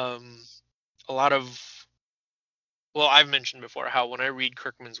um, a lot of well, I've mentioned before how when I read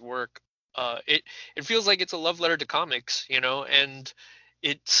Kirkman's work, it feels like it's a love letter to comics, and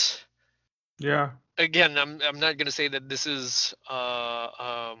it's Yeah. again, I'm not gonna say that this is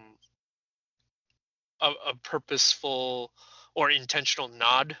a purposeful or intentional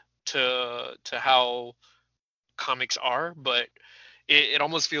nod to how comics are, but it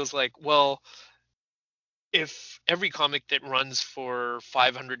almost feels like, well, if every comic that runs for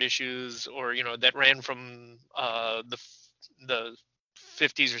 500 issues, or that ran from the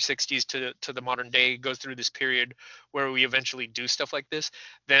 50s or 60s to the modern day, goes through this period where we eventually do stuff like this,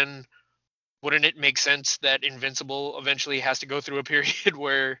 then wouldn't it make sense that Invincible eventually has to go through a period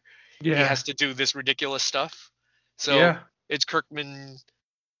where he Yeah. has to do this ridiculous stuff? So Yeah. it's Kirkman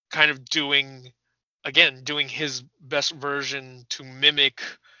kind of doing his best version to mimic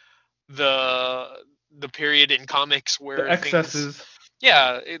the the period in comics The where things, excesses.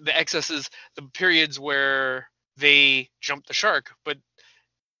 yeah, the excesses, the periods where they jump the shark. But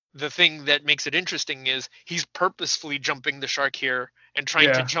the thing that makes it interesting is he's purposefully jumping the shark here and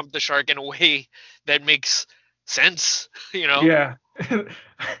trying to Yeah. jump the shark in a way that makes sense, you know? Yeah.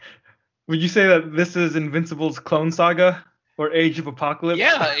 Would you say that this is Invincible's Clone Saga or Age of Apocalypse?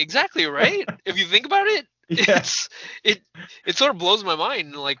 Yeah, exactly, right? If you think about it, Yeah. it's it it sort of blows my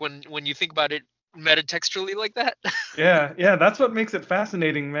mind, like when you think about it metatextually like that. Yeah. Yeah. That's what makes it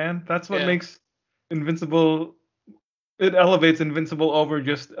fascinating, man. That's what Yeah. makes Invincible. It elevates Invincible over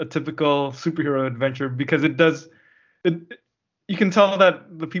just a typical superhero adventure because it does. It. You can tell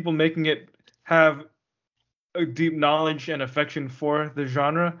that the people making it have a deep knowledge and affection for the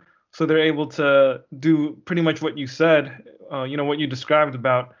genre, so they're able to do pretty much what you said. What you described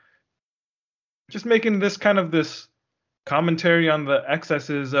about just making this kind of this commentary on the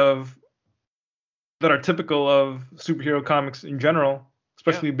excesses of that are typical of superhero comics in general, Yeah.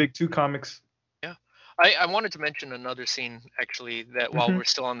 especially big two comics. Yeah. I wanted to mention another scene, actually, that while Hmm. we're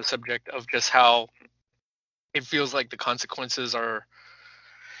still on the subject of just how it feels like the consequences are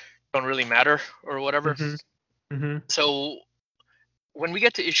don't really matter or whatever. Hmm. Hmm. So when we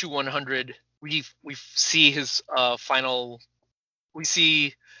get to issue 100, we see his final. We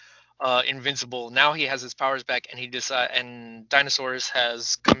see Invincible. Now he has his powers back, and and Dinosaurus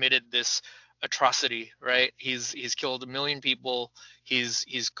has committed this atrocity. Right? He's killed 1 million people.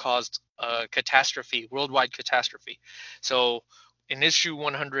 He's caused a catastrophe, worldwide catastrophe. So in issue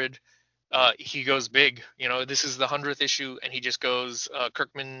 100, he goes big. This is the 100th issue, and he just goes.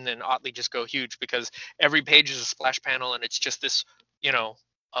 Kirkman and Otley just go huge because every page is a splash panel, and it's just this, you know,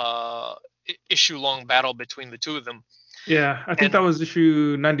 issue-long battle between the two of them. Yeah, I think that And was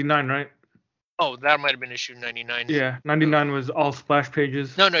issue 99, right? oh, that might have been issue 99. Yeah, Uh, 99 was all splash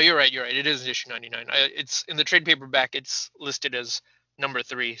pages. no, no, you're right. You're right. It is issue 99. It's in the trade paperback. It's listed as number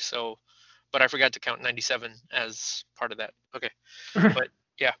 3. So, but I forgot to count 97 as part of that. Okay, but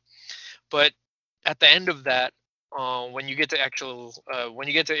yeah. But at the end of that, when you get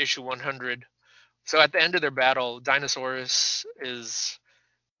to issue 100, so at the end of their battle, Dinosaurus is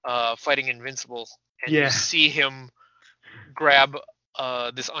fighting Invincible, and you Yeah, see him grab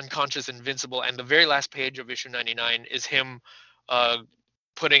this unconscious Invincible, and the very last page of issue 99 is him uh,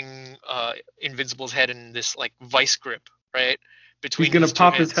 putting Invincible's head in this like vice grip, right, he's between gonna his two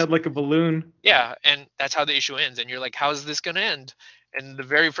pop his hands. head like a balloon. Yeah, and that's how the issue ends. And you're like, how is this gonna end? And the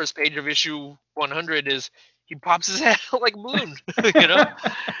very first page of issue 100 is he pops his head out like a balloon, you know.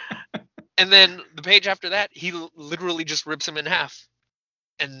 And then the page after that, he literally just rips him in half.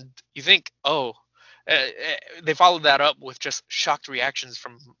 And you think, oh, they followed that up with just shocked reactions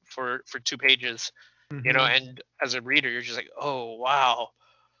for 2 pages, Hmm. and as a reader, you're just like, oh wow,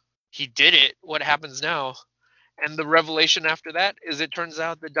 he did it. What happens now? And the revelation after that is it turns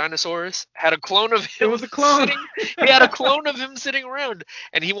out that Dinosaurus had a clone of It him was a clone. sitting. He had a clone of him sitting around,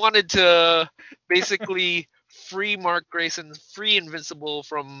 and he wanted to basically free Mark Grayson, free Invincible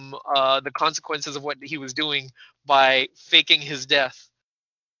from the consequences of what he was doing by faking his death,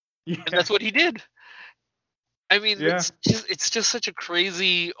 and Yeah, that's what he did. I mean, yeah. it's just such a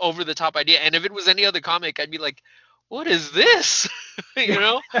crazy over the top idea. And if it was any other comic, I'd be like, what is this? you Yeah.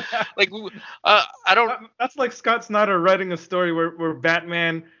 know, like I don't. That's like Scott Snyder writing a story where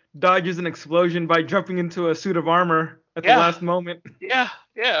Batman dodges an explosion by jumping into a suit of armor at the Yeah, last moment. yeah,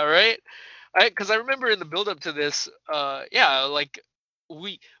 right. Because I remember in the build up to this, yeah, like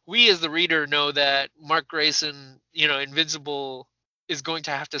we we as the reader know that Mark Grayson, Invincible, is going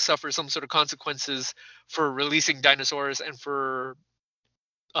to have to suffer some sort of consequences for releasing dinosaurs and for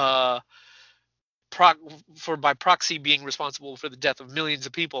uh proc for by proxy being responsible for the death of millions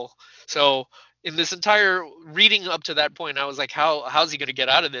of people. So in this entire reading up to that point, I was like, how's he going to get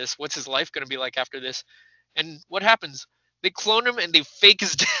out of this? What's his life going to be like after this? And what happens? They clone him and they fake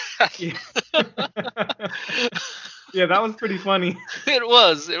his death. Yeah. Yeah, that was pretty funny. It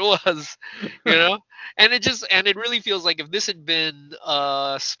was, you know. And it really feels like if this had been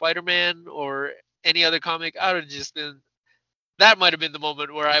Spider-Man or any other comic, I would have just been that might have been the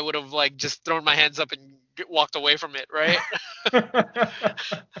moment where I would have like just thrown my hands up and walked away from it, right?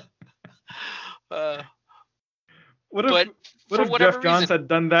 uh, What if but what for if whatever Jeff Johns reason, had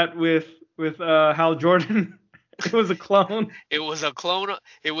done that with Hal Jordan? It was a clone. it was a clone.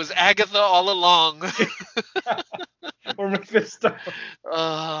 It was Agatha all along. Or Mephisto.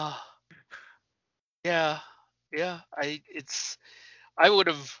 uh, yeah, yeah. I would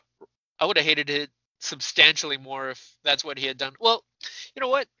have hated it substantially more if that's what he had done. Well, you know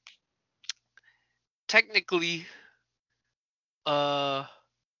what? Technically, uh,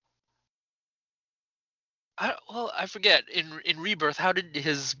 I forget. In Rebirth, how did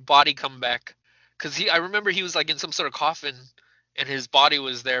his body come back? Because I remember he was like in some sort of coffin, and his body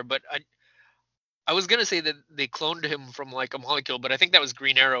was there. But I was gonna say that they cloned him from like a molecule, but I think that was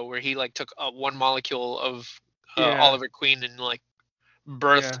Green Arrow, where he like took one molecule of Yeah. Oliver Queen and like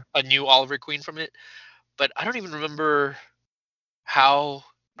birthed a new Oliver Queen from it. But I don't even remember how.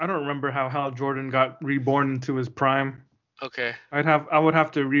 I don't remember how Hal Jordan got reborn into his prime. Okay. I would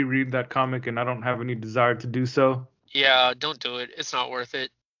have to reread that comic, and I don't have any desire to do so. Yeah, don't do it. It's not worth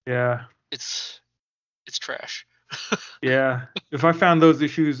it. Yeah. It's trash. Yeah. If I found those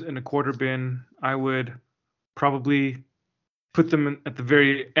issues in a quarter bin, I would probably put them at the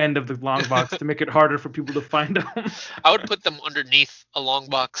very end of the long box to make it harder for people to find them. I would put them underneath a long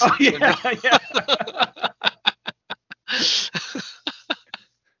box. Oh yeah, yeah.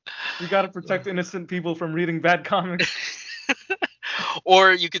 You got to protect innocent people from reading bad comics.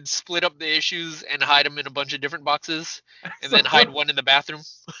 Or you could split up the issues and hide them in a bunch of different boxes, and then hide one in the bathroom.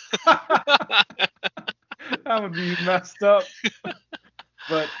 That would be messed up.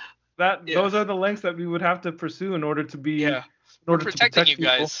 But those are the lengths that we would have to pursue in order to be in order to protect you people.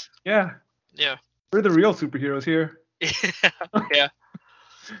 guys. Yeah. Yeah. We're the real superheroes here. Yeah.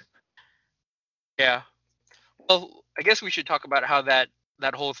 Yeah. Well, I guess we should talk about how that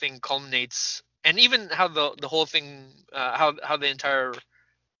whole thing culminates, and even how the whole thing, how the entire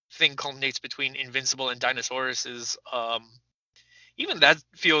thing culminates between Invincible and Dinosaurus is, even that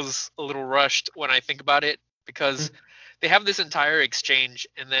feels a little rushed when I think about it, because they have this entire exchange,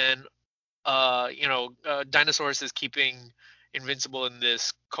 and then Dinosaurus is keeping Invincible in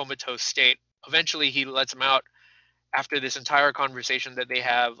this comatose state. Eventually he lets him out after this entire conversation that they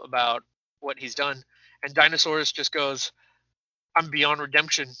have about what he's done, and Dinosaurus just goes, I'm beyond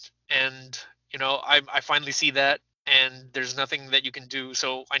redemption, and I finally see that, and there's nothing that you can do,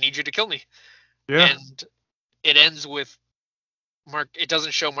 so I need you to kill me. Yeah. And it ends with it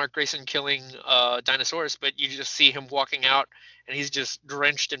doesn't show Mark Grayson killing Dinosaurus, but you just see him walking out, and he's just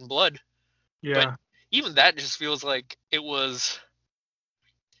drenched in blood. Yeah. But even that just feels like it was,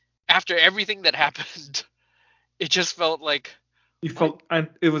 after everything that happened, it just felt like you felt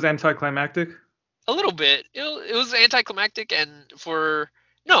it was anticlimactic. A little bit. It was anticlimactic, and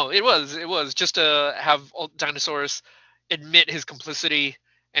it was just to have Dinosaurus admit his complicity,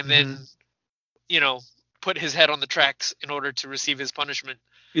 and then put his head on the tracks in order to receive his punishment.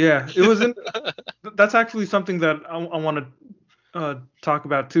 Yeah, it wasn't. That's actually something that I want to talk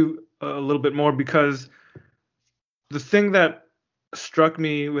about too a little bit more, because the thing that struck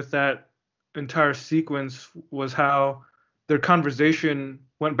me with that entire sequence was how their conversation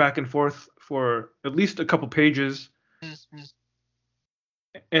went back and forth for at least a couple pages. Mm-hmm.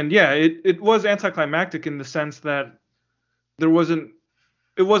 And yeah, it was anticlimactic in the sense that it wasn't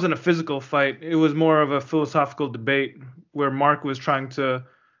a physical fight. It was more of a philosophical debate where Mark was trying to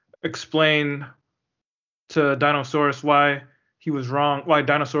explain to Dinosaurus why he was wrong, why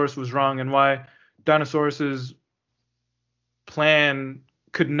Dinosaurus was wrong, and why Dinosaurus's plan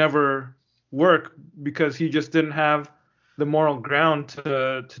could never work, because he just didn't have the moral ground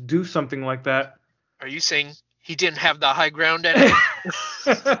to do something like that. Are you saying he didn't have the high ground at it?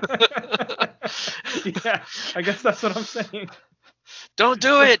 Yeah, I guess that's what I'm saying. Don't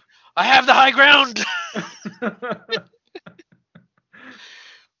do it. I have the high ground.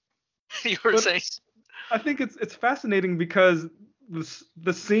 You were saying. I think it's fascinating because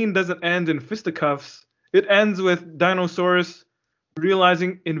the scene doesn't end in fisticuffs. It ends with Dinosaurus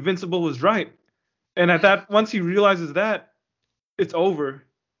realizing Invincible was right, and once he realizes that, it's over.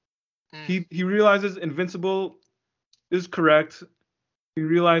 He realizes Invincible is correct. He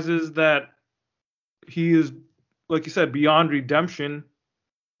realizes that he is, like you said, beyond redemption.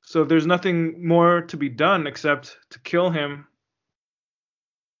 So there's nothing more to be done except to kill him.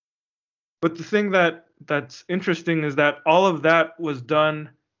 But the thing that's interesting is that all of that was done.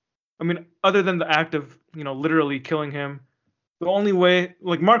 I mean, other than the act of literally killing him, the only way,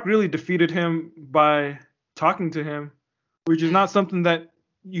 like Mark really defeated him by talking to him, which is Mm, not something that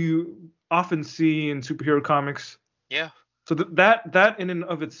you often see in superhero comics. yeah. So that in and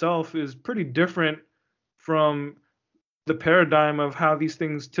of itself is pretty different from the paradigm of how these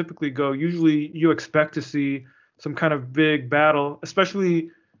things typically go. Usually you expect to see some kind of big battle, especially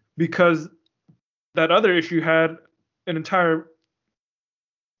because that other issue had an entire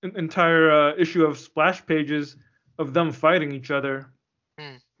issue of splash pages of them fighting each other.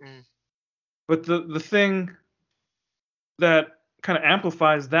 Mm, mm, But the thing that kind of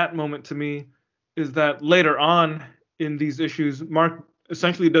amplifies that moment to me is that later on in these issues, Mark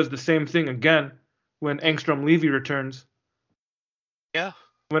essentially does the same thing again when mm. Angstrom Levy returns. Yeah.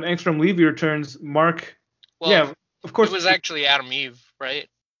 When Angstrom Levy returns, Mark, Well, yeah, of it course, was actually Adam Eve, right?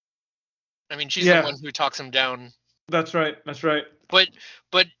 I mean, she's the yeah, one who talks him down. that's right, that's right. But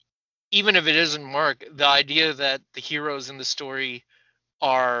but even if it isn't Mark, the idea that the heroes in the story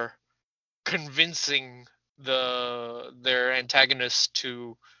are convincing their antagonists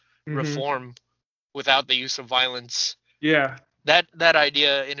to Hmm. reform without the use of violence, Yeah, that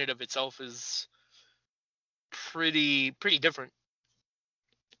idea in and of itself is pretty different.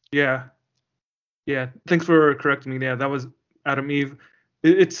 yeah, yeah. Thanks for correcting me. Yeah, that was Adam Eve.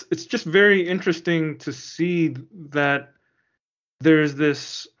 It's just very interesting to see that there's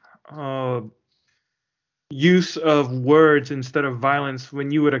this uh, use of words instead of violence when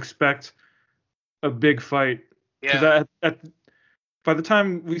you would expect a big fight. Because Yeah. by the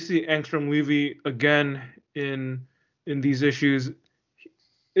time we see Angstrom Levy again in these issues,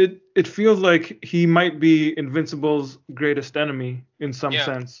 it feels like he might be Invincible's greatest enemy in some Yeah.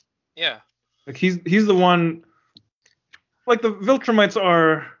 sense. Yeah. Like he's the one. Like the Viltrumites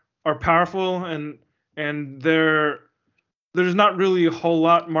are powerful and there's not really a whole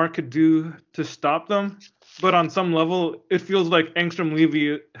lot Mark could do to stop them. But on some level, it feels like Angstrom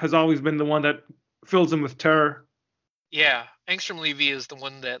Levy has always been the one that fills him with terror. Yeah. Angstrom Levy is the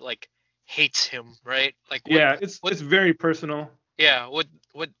one that like hates him, right? Like Yeah, what it's very personal. yeah,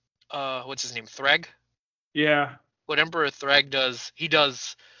 what's his name? Thrag? Yeah, What Emperor Thrag does, he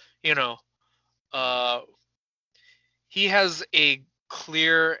does, you know, uh he has a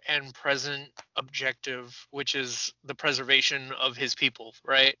clear and present objective, which is the preservation of his people,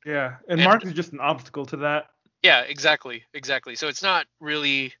 right? yeah. And And Mark is just an obstacle to that. yeah, exactly. So it's not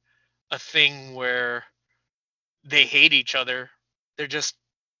really a thing where they hate each other. They're just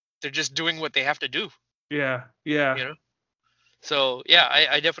they're just doing what they have to do, Yeah, yeah, you know. So yeah,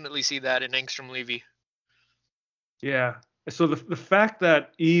 I definitely see that in Angstrom Levy. yeah. So the fact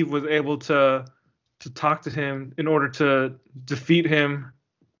that Eve was able to talk to him in order to defeat him.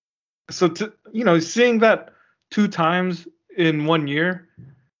 So to seeing that two times in 1 year,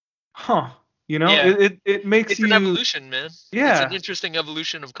 huh? Yeah, It makes it's an you, evolution, man. It's an yeah, interesting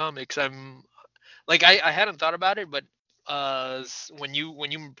evolution of comics. I'm like I hadn't thought about it, but when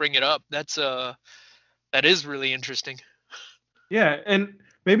you bring it up, that is really interesting. yeah, and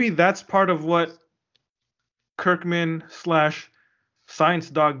maybe that's part of what Kirkman slash Science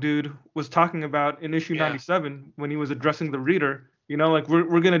Dog dude was talking about in issue Yeah, 97 when he was addressing the reader. Like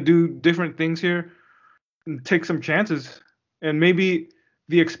we're gonna do different things here and take some chances, and maybe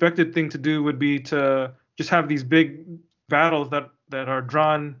the expected thing to do would be to just have these big battles that are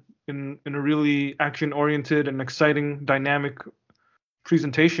drawn in a really action oriented and exciting dynamic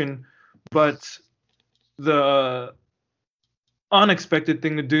presentation, but the unexpected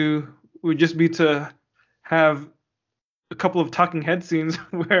thing to do would just be to have a couple of talking head scenes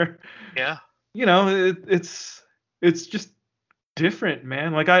where yeah, it's just different,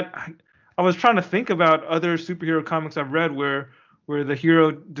 man. Like I was trying to think about other superhero comics I've read where the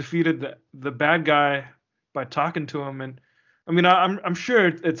hero defeated the bad guy by talking to him, and I mean I'm sure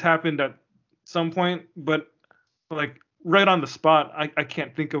it's happened at some point, but like right on the spot I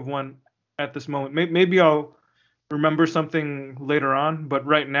can't think of one at this moment. Maybe I'll remember something later on, but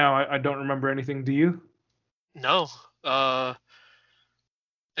right now I don't remember anything. Do you? no. I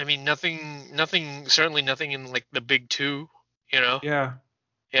mean nothing. Certainly nothing in like the big two. You know. Yeah.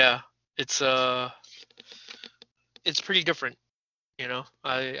 Yeah, it's it's pretty different. You know.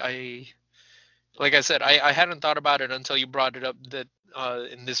 I like I said, I hadn't thought about it until you brought it up that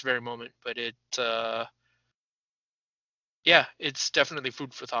in this very moment, but yeah, it's definitely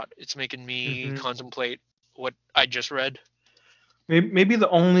food for thought. It's making me Hmm. contemplate what I just read. Maybe the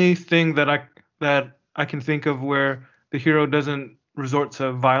only thing that I can think of where the hero doesn't resort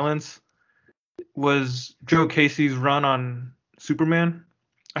to violence was Joe Casey's run on Superman.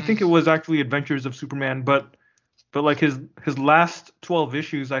 I Mm, think it was actually Adventures of Superman, but like his last 12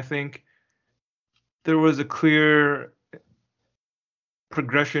 issues, I think there was a clear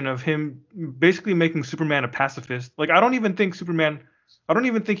progression of him basically making Superman a pacifist. Like I don't even think he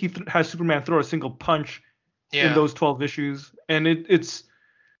has Superman throw a single punch in Yeah. those 12 issues, and it's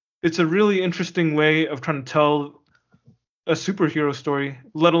a really interesting way of trying to tell a superhero story,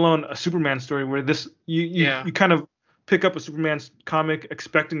 let alone a Superman story, where you kind of pick up a Superman comic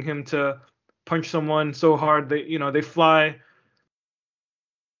expecting him to punch someone so hard they fly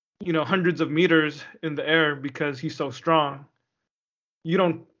hundreds of meters in the air because he's so strong. You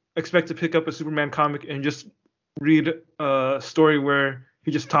don't expect to pick up a Superman comic and just read a story where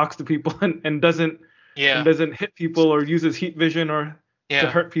he just talks to people and doesn't hit people or uses heat vision or to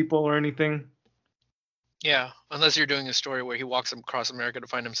hurt people or anything. Yeah, unless you're doing a story where he walks across America to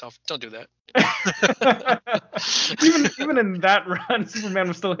find himself. Don't do that. even in that run, Superman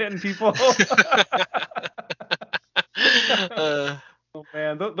was still hitting people. Oh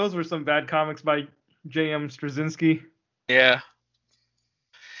man, those were some bad comics by J.M. Straczynski. Yeah.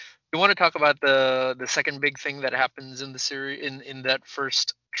 You want to talk about the second big thing that happens in the series in that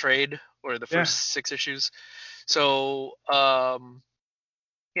first trade or the first 6 issues? So after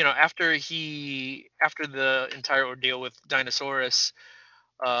the entire ordeal with Dinosaurus,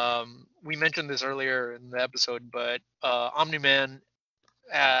 we mentioned this earlier in the episode, but Omni-Man,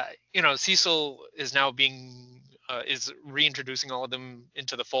 Cecil is now is reintroducing all of them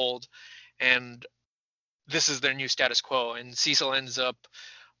into the fold, and this is their new status quo. And Cecil ends up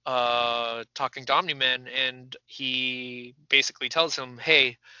talking to Omni-Man, and he basically tells him,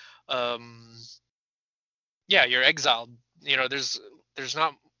 "Hey, you're exiled. There's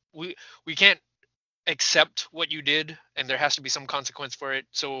not we can't accept what you did, and there has to be some consequence for it.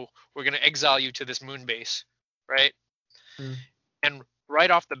 So we're gonna exile you to this moon base, right?" And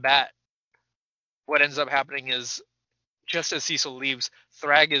right off the bat, what ends up happening is, just as Cecil leaves,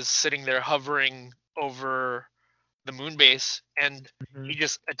 Thrag is sitting there hovering over the moon base, and he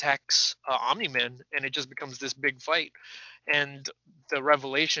just attacks Omni-Man, and it just becomes this big fight. And the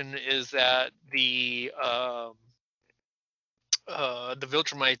revelation is that the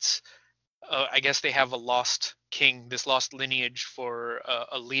Viltrumites, I guess they have a lost king, this lost lineage for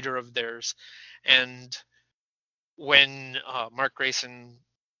a leader of theirs. And when Mark Grayson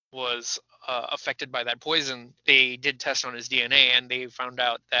was affected by that poison, they did test on his DNA, and they found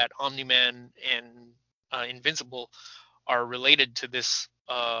out that Omni-Man and Invincible are related to this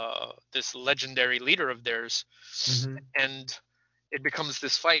legendary leader of theirs. And it becomes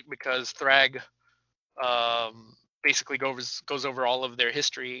this fight because Thrag basically goes over all of their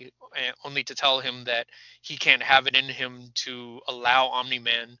history, only to tell him that he can't have it in him to allow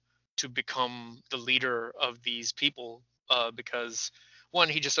Omni-Man to become the leader of these people, because one,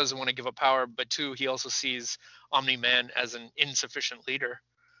 he just doesn't want to give up power, but two, he also sees Omni-Man as an insufficient leader,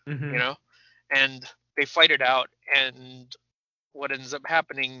 and they fight it out. And what ends up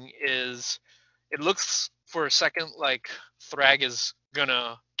happening is, it looks for a second like Thrag is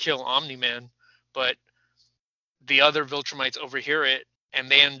gonna kill Omni-Man, but the other Viltrumites overhear it, and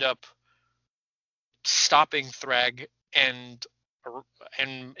they end up stopping Thrag and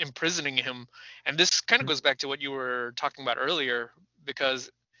imprisoning him. And this kind of goes back to what you were talking about earlier, because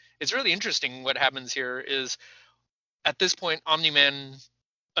it's really interesting. What happens here is, at this point, Omni-Man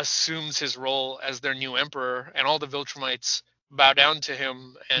assumes his role as their new emperor, and all the Viltrumites bow down to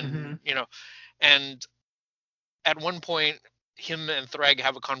him. And and at one point, him and Thrag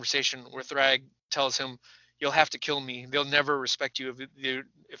have a conversation where Thrag tells him, "You'll have to kill me. They'll never respect you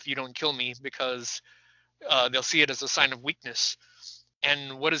if you don't kill me, because they'll see it as a sign of weakness."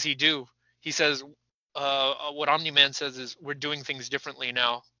 And what does he do? He says, what Omni-Man says is, "We're doing things differently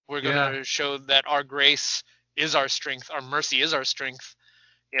now. We're going to show that our grace is our strength. Our mercy is our strength."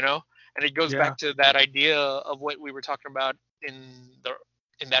 And it goes back to that idea of what we were talking about in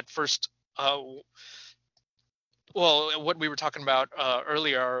that first, what we were talking about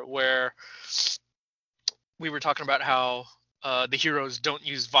earlier, where we were talking about how the heroes don't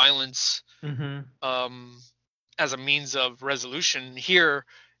use violence as a means of resolution. Here,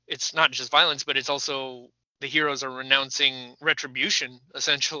 it's not just violence, but it's also the heroes are renouncing retribution,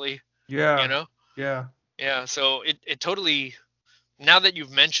 essentially. Yeah. So it totally. Now that you've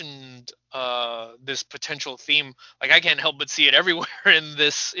mentioned this potential theme, like, I can't help but see it everywhere in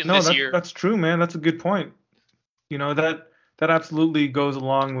this year. That's true, man. That's a good point. That absolutely goes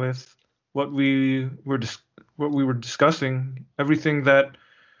along with what we were discussing. Everything that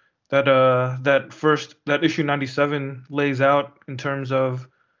issue 97 lays out in terms of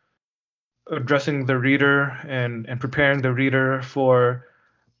addressing the reader and preparing the reader for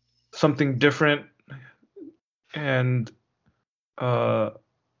something different, and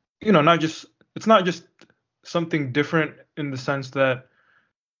it's not just something different in the sense that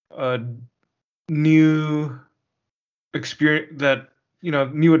uh, new experience that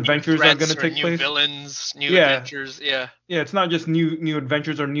new adventures are going to take new place. villains, new Yeah, adventures. Yeah, yeah. It's not just new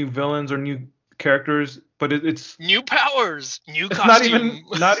adventures or new villains or new characters, but it's new powers, new it's not even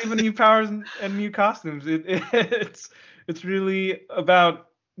costume. new powers and new costumes. It's really about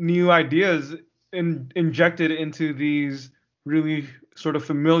new ideas injected into these really sort of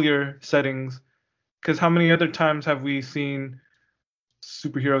familiar settings. Because how many other times have we seen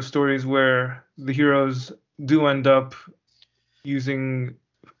superhero stories where the heroes do end up using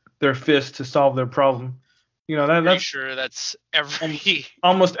their fist to solve their problem? Pretty That's sure that's every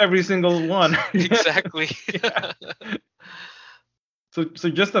almost every single one. exactly. Yeah. So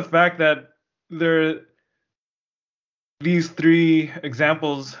just the fact that there these three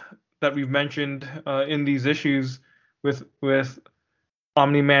examples that we've mentioned in these issues with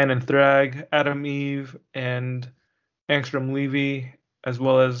Omni-Man and Thrag, Adam Eve and Angstrom Levy, as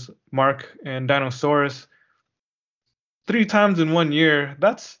well as Mark and Dinosaurus, three times in 1 year.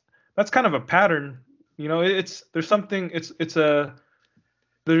 That's kind of a pattern. It's there's something it's a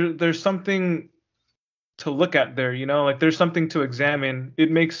there's something to look at there. Like there's something to examine.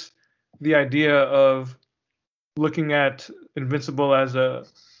 It makes the idea of looking at Invincible as a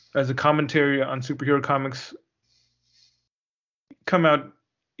commentary on superhero comics come out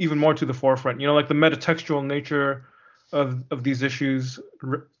even more to the forefront. Like the metatextual nature of these issues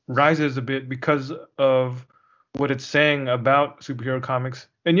rises a bit because of what it's saying about superhero comics.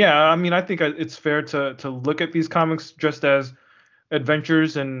 And yeah, I mean, I think it's fair to look at these comics just as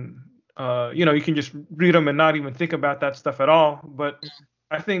adventures, and you can just read them and not even think about that stuff at all. But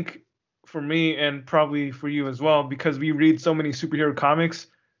I think for me, and probably for you as well, because we read so many superhero comics,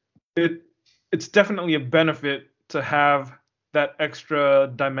 it's definitely a benefit to have that extra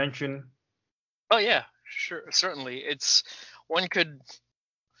dimension. Oh yeah, sure, certainly. One could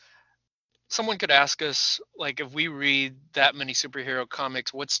someone could ask us, like, if we read that many superhero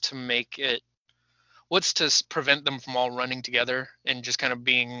comics, what's to prevent them from all running together and just kind of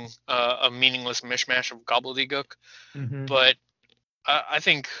being a meaningless mishmash of gobbledygook? Mm-hmm. But I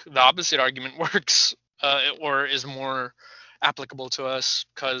think the opposite argument works, or is more applicable to us,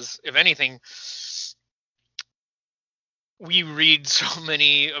 because if anything, we read so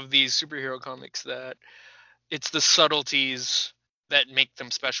many of these superhero comics that it's the subtleties that make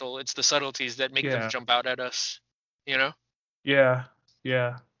them special. It's the subtleties that make them Yeah, jump out at us, you know? yeah,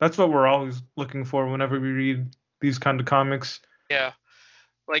 yeah. That's what we're always looking for whenever we read these kind of comics. Yeah.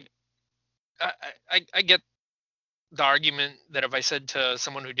 Like, I get the argument that if I said to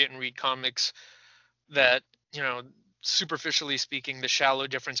someone who didn't read comics that, superficially speaking, the shallow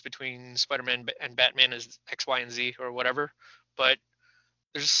difference between Spider-Man and Batman is X, Y, and Z or whatever, but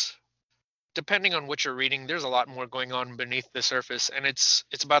there's depending on what you're reading, there's a lot more going on beneath the surface, and it's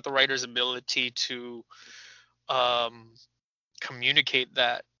about the writer's ability to um, communicate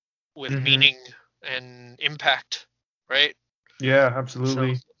that with Mm-hmm. meaning and impact, right? Yeah, So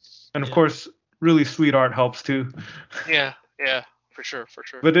absolutely. And of yeah, course, really sweet art helps too. yeah, for sure, for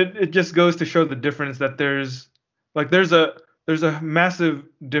sure. But it just goes to show the difference that there's a massive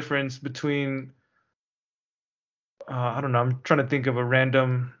difference between I don't know. I'm trying to think of a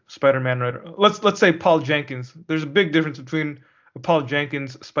random Spider-Man writer. Let's say Paul Jenkins. There's a big difference between a Paul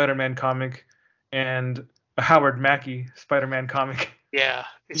Jenkins Spider-Man comic and a Howard Mackie Spider-Man comic. Yeah,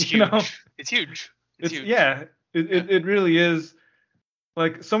 it's You know, huge. It's huge. It's it's huge. yeah, it really is.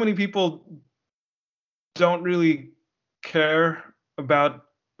 Like so many people don't really care about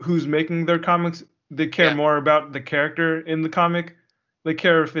who's making their comics. They care Yeah. more about the character in the comic. They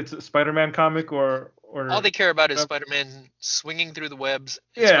care if it's a Spider-Man comic All or they care about is Spider-Man swinging through the webs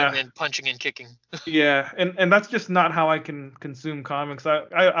and yeah. Spider-Man punching and kicking. Yeah, and that's just not how I can consume comics.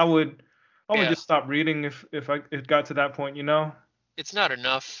 I would Yeah, just stop reading if it got to that point, it's not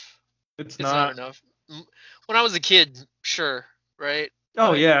enough. It's It's not not. enough. When I was a kid, sure, right?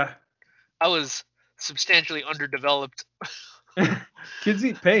 Oh But yeah. I was substantially underdeveloped. Kids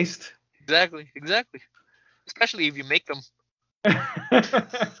eat paste. Exactly, exactly. Especially if you make them.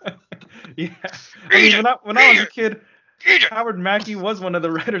 Yeah. I Eat mean, it! when I Eat was a it! kid, Eat it! Howard Mackie was one of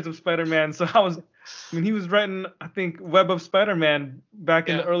the writers of Spider-Man, so he was writing, I think, Web of Spider-Man back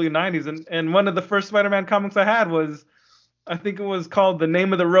in the Yeah. early 90s, and one of the first Spider-Man comics I had was, I think it was called The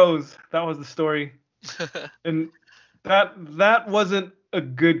Name of the Rose. That was the story. And that wasn't a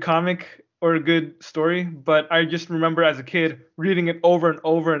good comic or a good story, but I just remember as a kid reading it over and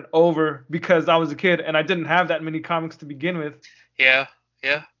over and over because I was a kid and I didn't have that many comics to begin with. Yeah,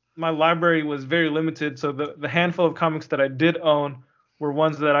 yeah. My library was very limited, so the handful of comics that I did own were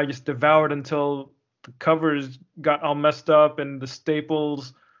ones that I just devoured until the covers got all messed up and the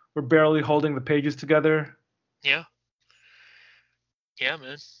staples we're barely holding the pages together. Yeah. Yeah,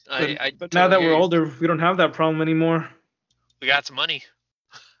 man. But I but now totally that hear we're you. older, we don't have that problem anymore. We got some money,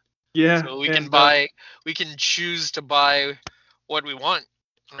 Yeah, so and we can choose to buy what we want,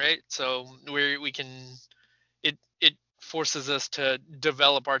 right? So we can it forces us to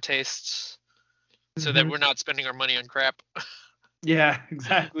develop our tastes so that mhm. we're not spending our money on crap. Yeah,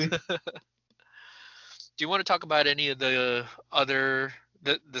 exactly. Do you want to talk about any of the other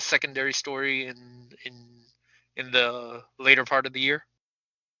the secondary story in the later part of the year?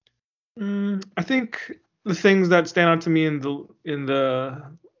 I think the things that stand out to me in the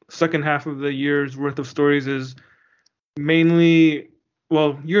second half of the year's worth of stories is mainly,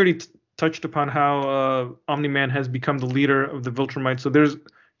 well, you already touched upon how Omni-Man has become the leader of the Viltrumites. So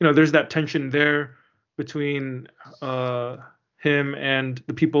there's that tension there between uh, him and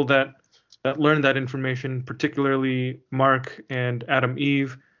the people that learned that information, particularly Mark and Adam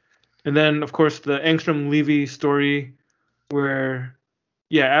Eve. And then, of course, the Angstrom Levy story where,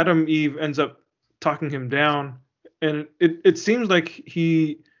 yeah, Adam Eve ends up talking him down, and it seems like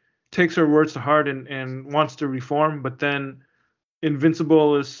he takes her words to heart and wants to reform, but then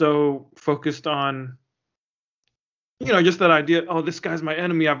Invincible is so focused on, just that idea, oh, this guy's my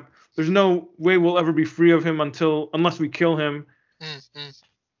enemy. There's no way we'll ever be free of him unless we kill him. Mm-hmm.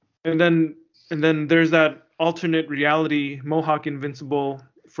 And then there's that alternate reality Mohawk Invincible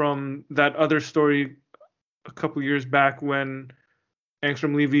from that other story a couple years back when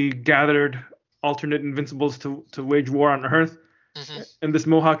Angstrom Levy gathered alternate Invincibles to wage war on Earth. Mm-hmm. And this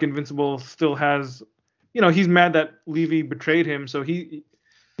Mohawk Invincible still has, he's mad that Levy betrayed him, so he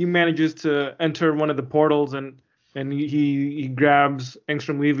manages to enter one of the portals and he grabs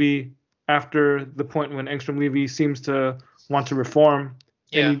Angstrom Levy after the point when Angstrom Levy seems to want to reform,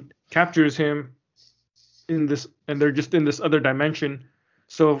 and Yeah. he captures him in this, and they're just in this other dimension.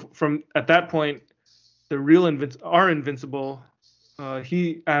 So from at that point, the real Invincible.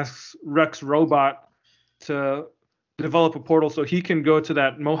 He asks Rex Robot to develop a portal so he can go to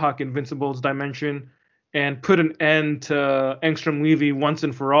that Mohawk Invincible's dimension and put an end to Angstrom Levy once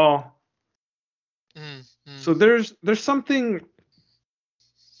and for all. Mm-hmm. So there's something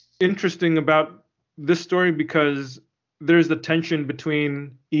interesting about this story because there's the tension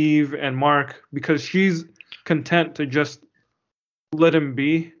between Eve and Mark because she's content to just let him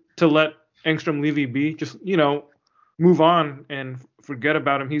be, to let Angstrom Levy be, just move on and forget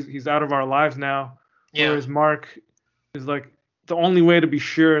about him. He's out of our lives now. Yeah. Whereas Mark is like, the only way to be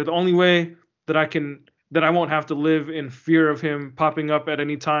sure, the only way that I won't have to live in fear of him popping up at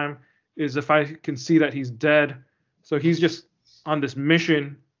any time is if I can see that he's dead. So he's just on this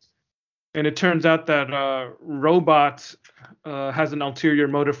mission, and it turns out that Robot has an ulterior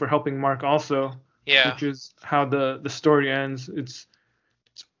motive for helping Mark also, Yeah. which is how the story ends. It's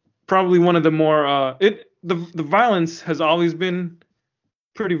probably one of the more the violence has always been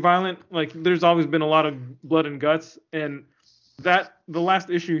pretty violent. Like there's always been a lot of blood and guts, and that the last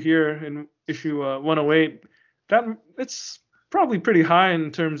issue here in issue 108, that it's probably pretty high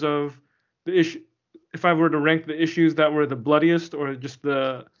in terms of the issue. If I were to rank the issues that were the bloodiest or just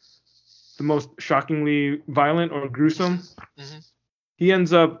the most shockingly violent or gruesome, Mm-hmm. he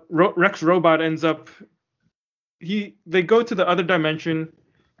ends up Rex Robot ends up they go to the other dimension,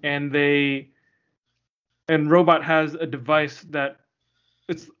 and Robot has a device that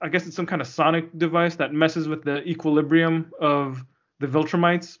I guess it's some kind of sonic device that messes with the equilibrium of the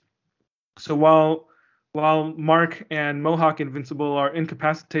Viltrumites. So while Mark and Mohawk Invincible are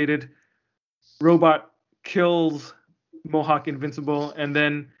incapacitated, Robot kills Mohawk Invincible, and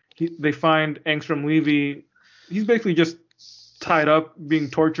then they find Angstrom Levy. He's basically just tied up, being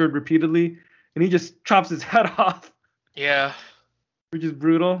tortured repeatedly, and he just chops his head off. Yeah. Which is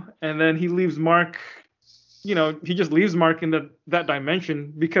brutal. And then he leaves Mark. He just leaves Mark in that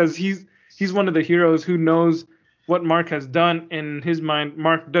dimension because he's one of the heroes who knows what Mark has done. In his mind,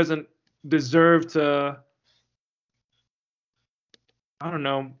 Mark doesn't deserve to, I don't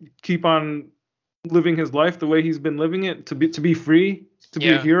know, keep on living his life the way he's been living it, to be free, to be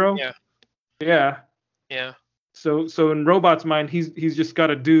a hero. Yeah. Yeah. Yeah. So in Robot's mind, he's just got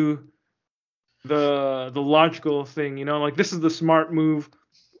to do the logical thing, like this is the smart move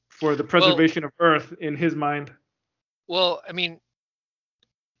for the preservation of Earth in his mind. Well, I mean,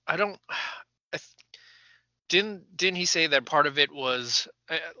 I don't. Didn't he say that part of it was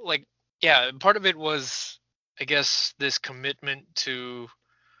part of it was, I guess, this commitment to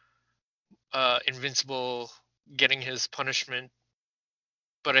Invincible getting his punishment,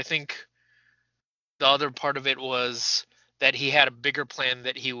 but I think the other part of it was that he had a bigger plan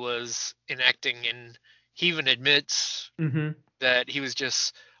that he was enacting, and he even admits Mm-hmm. that he was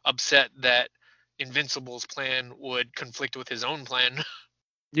just upset that Invincible's plan would conflict with his own plan.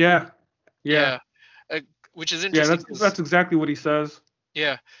 Yeah. Yeah. Yeah, uh, which is Yeah, interesting that's because that's exactly what he says.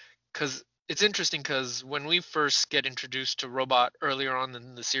 yeah, because it's interesting because when we first get introduced to Robot earlier on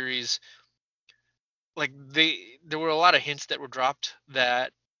in the series, like there were a lot of hints that were dropped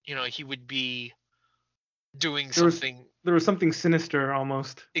that he would be doing There was something. there was something sinister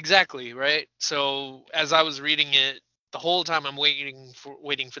almost. Exactly, right? So as I was reading it, the whole time I'm waiting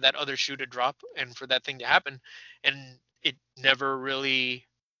for that other shoe to drop and for that thing to happen, and it never really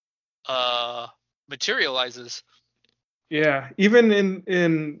uh materializes. Yeah, even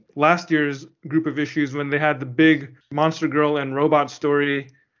in last year's group of issues when they had the big Monster Girl and robot story,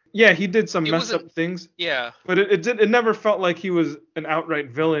 yeah, he did some He messed wasn't up things, yeah, but it never felt like he was an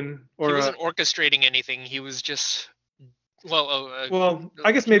outright villain he or a wasn't orchestrating anything. He was just well, well,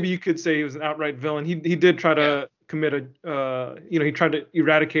 I guess maybe you could say he was an outright villain. He did try yeah, to commit he tried to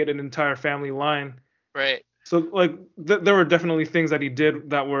eradicate an entire family line. right. So like there were definitely things that he did Yeah.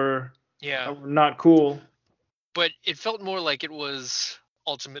 that were not cool. But it felt more like it was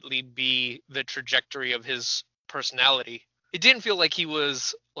ultimately be the trajectory of his personality. It didn't feel like he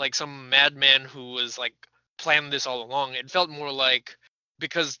was like some madman who was like planned this all along. It felt more like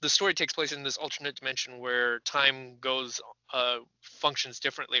because the story takes place in this alternate dimension where time goes functions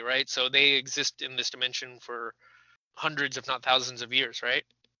differently, right? So they exist in this dimension for hundreds if not thousands of years, right?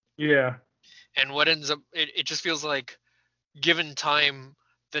 Yeah. And what ends up it just feels like given time,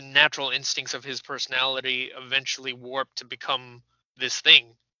 the natural instincts of his personality eventually warp to become this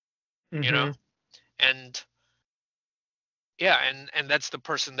thing, you know? Mhm. And yeah, and that's the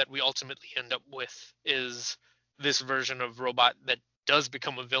person that we ultimately end up with is this version of Robot that does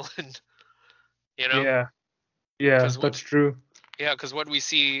become a villain, you know? Yeah. Yeah, Because what that's true. yeah, because what we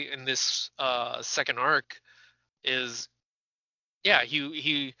see in this second arc is yeah,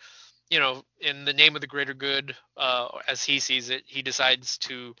 he in the name of the greater good, as he sees it, he decides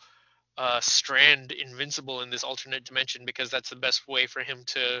to strand Invincible in this alternate dimension because that's the best way for him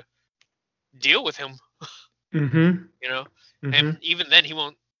to deal with him, Mhm. you know? And Mhm. even then, he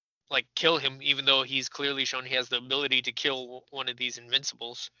won't like kill him, even though he's clearly shown he has the ability to kill one of these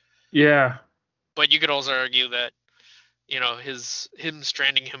Invincibles. Yeah. But you could also argue that, him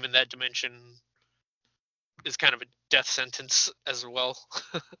stranding him in that dimension is kind of a death sentence as well.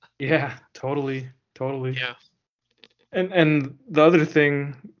 Yeah, totally. Totally. Yeah. And the other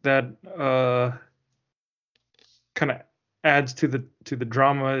thing that kind of adds to the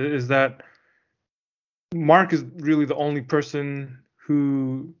drama is that Mark is really the only person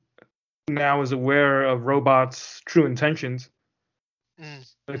who now is aware of Robot's true intentions. Mm,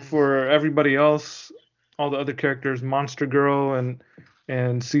 Like mm, for everybody else, all the other characters, Monster Girl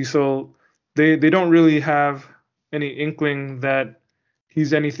and Cecil, they don't really have any inkling that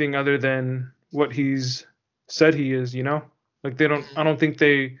he's anything other than what he's said he is, you know? Like I mm. don't think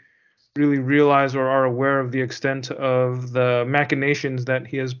they really realize or are aware of the extent of the machinations that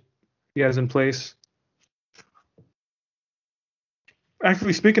he has in place.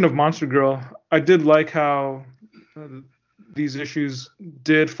 Actually, speaking of Monster Girl, I did like how uh, these issues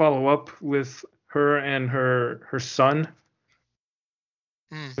did follow up with her and her son.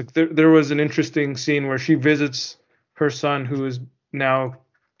 Mm. Like there was an interesting scene where she visits her son who is now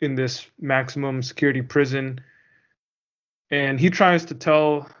in this maximum security prison, and he tries to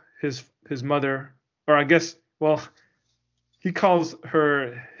tell his mother, or I guess, well, he calls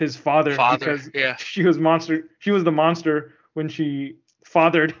her his father Father, because yeah. she was the monster when she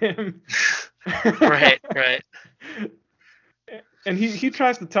fathered him. Right, right. And he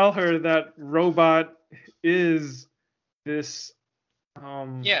tries to tell her that Robot is this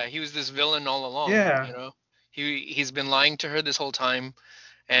Yeah, he was this villain all along, yeah. He's been lying to her this whole time,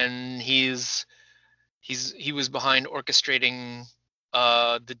 and he was behind orchestrating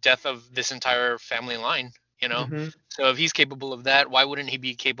the death of this entire family line, you know? Hmm. So if he's capable of that, why wouldn't he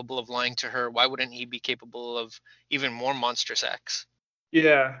be capable of lying to her? Why wouldn't he be capable of even more monstrous acts?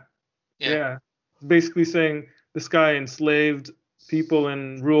 Yeah. Yeah. Yeah. Basically saying this guy enslaved people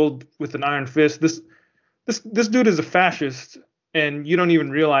and ruled with an iron fist. This dude is a fascist and you don't even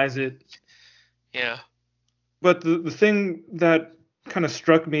realize it. Yeah. But the thing that kind of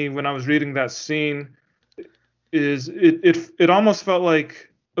struck me when I was reading that scene is it almost felt like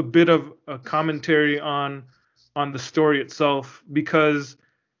a bit of a commentary on the story itself because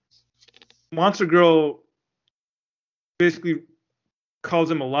Monster Girl basically calls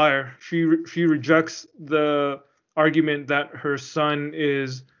him a liar. She rejects the argument that her son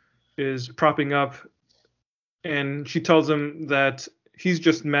is propping up, and she tells him that he's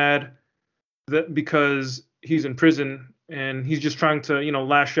just mad that because he's in prison and he's just trying to,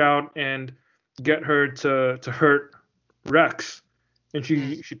 lash out and get her to hurt Rex. And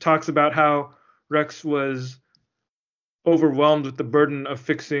she talks about how Rex was overwhelmed with the burden of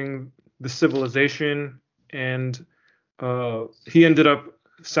fixing the civilization, and he ended up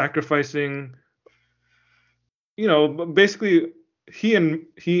sacrificing. Basically, he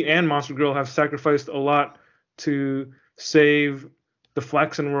and Monster Girl have sacrificed a lot to save the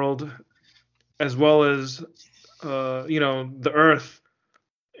Flaxen world, as well as the Earth.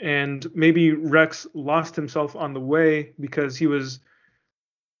 And maybe Rex lost himself on the way because he was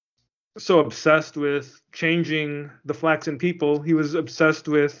so obsessed with changing the Flaxen people. He was obsessed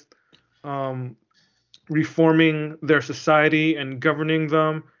with um, reforming their society and governing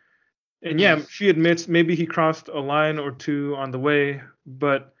them. And yeah, she admits maybe he crossed a line or two on the way,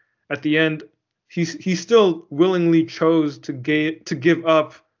 but at the end, he still willingly chose to give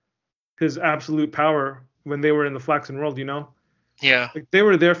up his absolute power when they were in the Flaxen world. Yeah. Like, they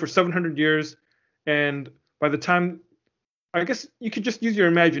were there for 700 years, and by the time, I guess you could just use your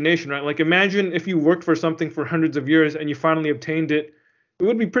imagination, right? Like, imagine if you worked for something for hundreds of years and you finally obtained it. It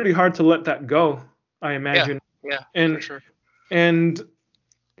would be pretty hard to let that go, I imagine. Yeah, and for sure. and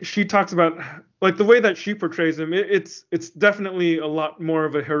she talks about, like, the way that she portrays him. It's definitely a lot more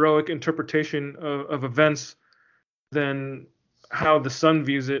of a heroic interpretation of events than how the Sun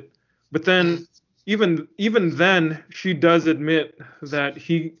views it. But then even then, she does admit that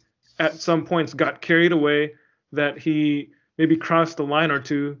he at some points got carried away, that he maybe crossed a line or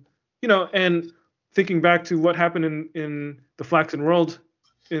two, and thinking back to what happened in the Flaxen world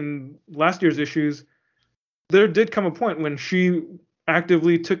in last year's issues, there did come a point when she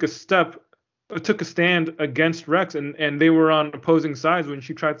actively took a stand against Rex, and they were on opposing sides when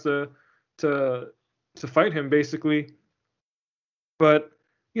she tried to fight him, basically. But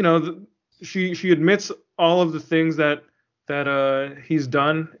she admits all of the things that he's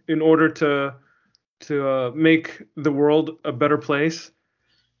done in order to make the world a better place.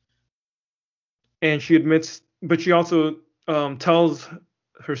 And she admits, but she also tells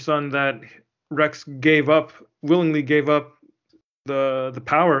her son that Rex willingly gave up the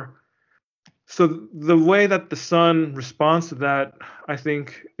power. So the way that the son responds to that, I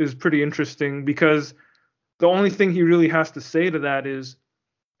think, is pretty interesting, because the only thing he really has to say to that is,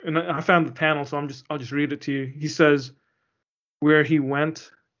 and I found the panel, so I'll just read it to you. He says, "Where he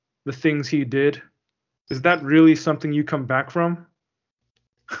went, the things he did, is that really something you come back from?"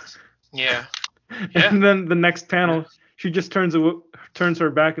 Yeah. And then the next panel, she just turns her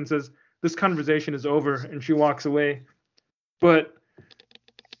back and says, "This conversation is over," and she walks away. But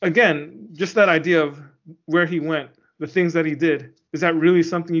again, just that idea of where he went, the things that he did, is that really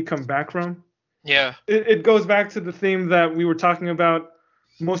something you come back from? Yeah. It goes back to the theme that we were talking about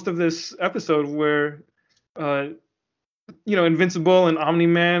most of this episode, where Invincible and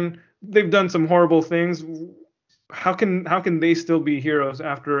Omni-Man, they've done some horrible things. How can they still be heroes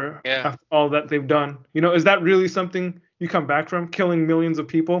after all that they've done? Is that really something you come back from, killing millions of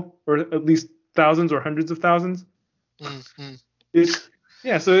people, or at least thousands or hundreds of thousands? Mm-hmm.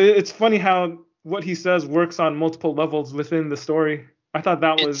 So it's funny how what he says works on multiple levels within the story. I thought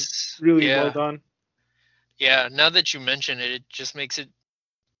that was really well done. Yeah, now that you mention it, it just makes it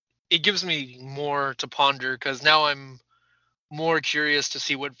gives me more to ponder, because now I'm more curious to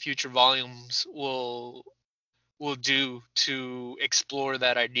see what future volumes will do to explore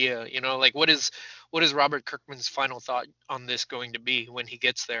that idea. Like, what is Robert Kirkman's final thought on this going to be when he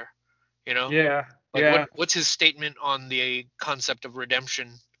gets there? Like, what's his statement on the concept of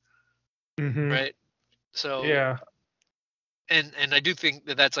redemption? Mm-hmm. Right. So and I do think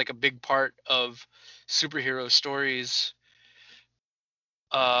that that's like a big part of superhero stories.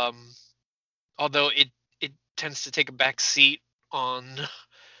 Although it tends to take a back seat on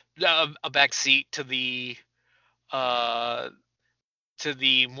a back seat to the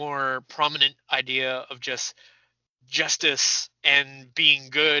more prominent idea of just justice and being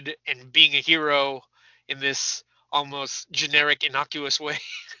good and being a hero in this almost generic, innocuous way.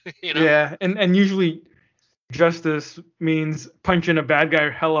 Yeah, and usually justice means punching a bad guy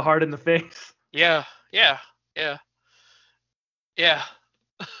hella hard in the face. Yeah.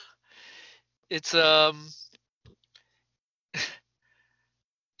 It's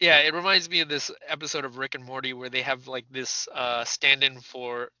yeah, it reminds me of this episode of Rick and Morty where they have like this stand-in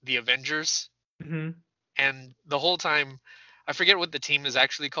for the Avengers. Mm-hmm. And the whole time, I forget what the team is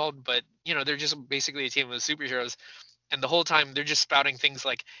actually called, but they're just basically a team of superheroes. And the whole time they're just spouting things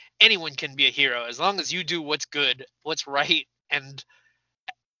like, anyone can be a hero as long as you do what's good, what's right. And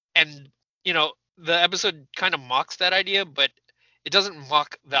the episode kind of mocks that idea, but it doesn't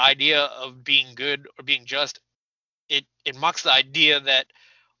mock the idea of being good or being just. it mocks the idea that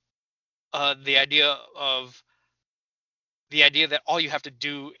the idea of the idea that all you have to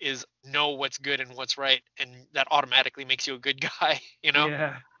do is know what's good and what's right, and that automatically makes you a good guy, you know?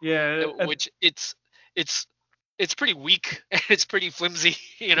 Yeah, yeah. Which it's it's pretty weak and it's pretty flimsy,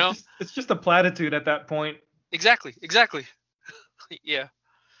 you know? It's just a platitude at that point. Exactly, exactly. Yeah.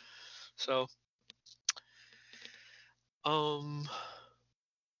 So, um,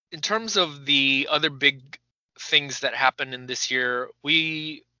 in terms of the other big things that happen in this year,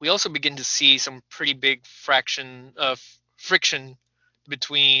 we also begin to see some pretty big friction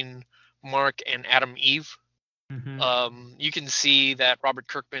between Mark and Adam Eve. Hmm. You can see that Robert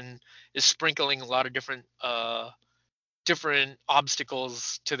Kirkman is sprinkling a lot of different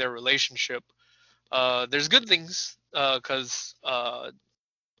obstacles to their relationship. There's good things because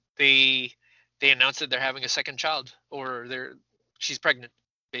they they announced that they're having a second child, or she's pregnant,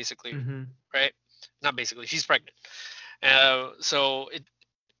 basically, Hmm. right? Not basically, she's pregnant. So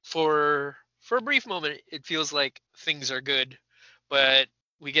for a brief moment, it feels like things are good, but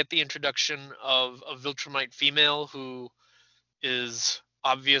we get the introduction of a Viltrumite female who is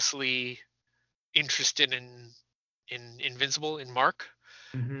obviously interested in Invincible, in Mark,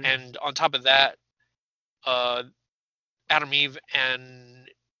 Hmm. and on top of that, uh, Adam Eve and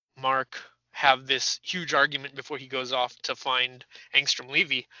Mark have this huge argument before he goes off to find Angstrom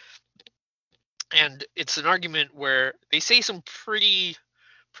Levy, and it's an argument where they say some pretty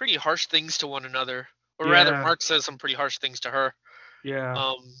harsh things to one another, or rather, Yeah, Mark says some pretty harsh things to her.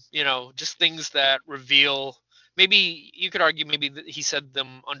 yeah, Just things that reveal. Maybe you could argue maybe that he said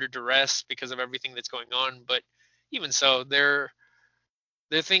them under duress because of everything that's going on, but even so, they're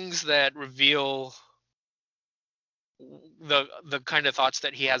things that reveal the kind of thoughts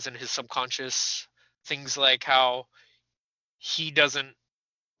that he has in his subconscious. Things like how he doesn't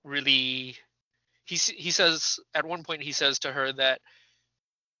really. He says at one point he says to her that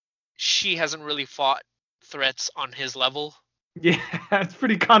she hasn't really fought threats on his level. yeah. It's a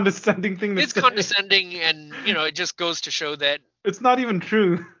pretty condescending thing to It's say. condescending, and it just goes to show that, It's not even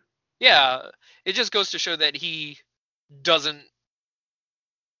true. yeah, it just goes to show that he doesn't,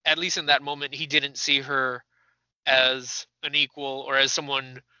 at least in that moment, he didn't see her as an equal or as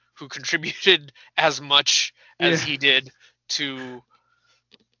someone who contributed as much as Yeah. he did to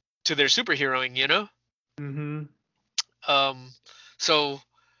their superheroing. Hmm. Um, so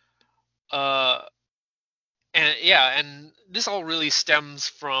uh, and yeah, and this all really stems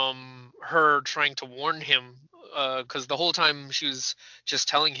from her trying to warn him, because the whole time she was just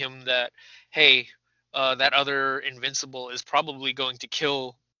telling him that, hey, that other Invincible is probably going to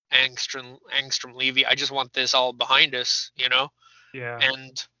kill Angstrom Levy. I just want this all behind us. Yeah.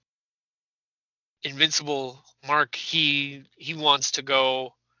 And Invincible Mark, he wants to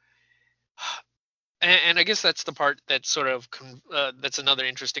go, and I guess that's the part that's sort of that's another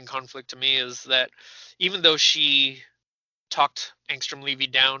interesting conflict to me, is that even though she talked Angstrom Levy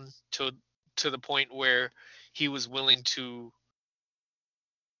down to the point where he was willing to,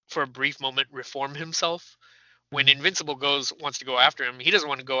 for a brief moment, reform himself. When Mhm. Invincible wants to go after him, he doesn't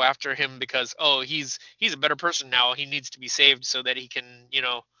want to go after him because, oh, he's a better person now. He needs to be saved so that he can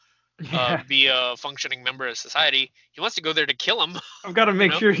Yeah. be a functioning member of society. He wants to go there to kill him. I've got to you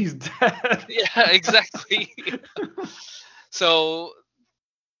make know? sure he's dead. Yeah, exactly. So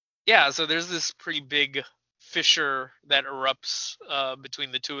yeah, so there's this pretty big fissure that erupts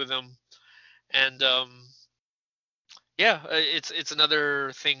between the two of them, and yeah, it's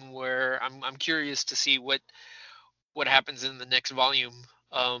another thing where I'm curious to see what happens in the next volume.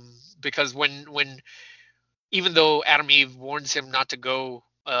 Because when even though Adam Eve warns him not to go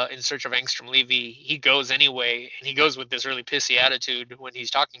in search of Angstrom Levy, he goes anyway, and he goes with this really pissy attitude when he's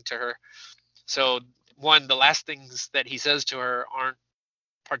talking to her. So one, the last things that he says to her aren't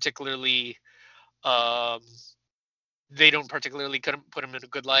particularly um, they don't particularly put him in a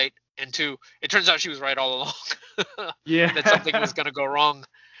good light. And two, it turns out she was right all along that something was Yeah. going to go wrong,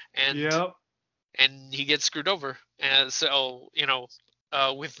 and Yep. he gets screwed over. And so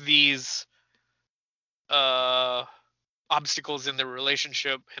with these uh, obstacles in the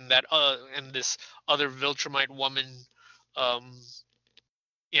relationship, and this other Viltrumite woman, um,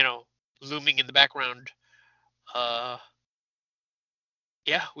 you know, looming in the background. Uh,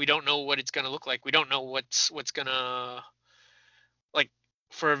 yeah, we don't know what it's going to look like. We don't know what's going to, like,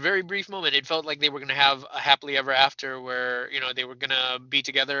 for a very brief moment it felt like they were going to have a happily ever after, where they were going to be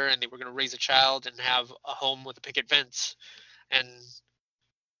together and they were going to raise a child and have a home with a picket fence. And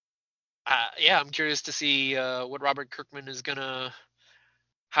yeah, I'm curious to see what Robert Kirkman is going to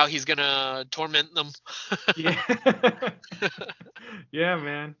how he's going to torment them. Yeah. Yeah,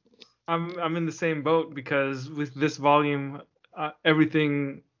 man. I'm in the same boat because with this volume,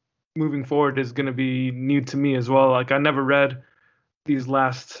 everything moving forward is going to be new to me as well. Like I never read these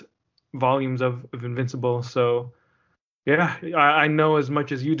last volumes of Invincible, so yeah, I know as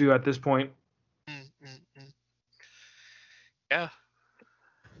much as you do at this point. Mm, mm, mm. Yeah.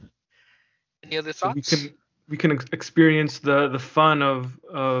 Any other So we thoughts? can experience the fun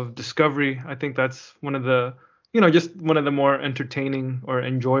of discovery. I think that's one of the just one of the more entertaining or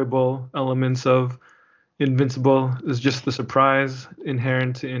enjoyable elements of Invincible is just the surprise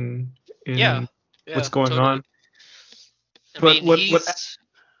inherent Yeah. in what's Yeah. going Totally. on. I But mean, he's.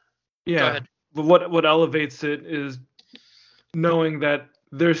 Go yeah, ahead. but what elevates it is knowing that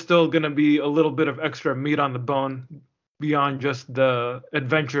there's still going to be a little bit of extra meat on the bone beyond just the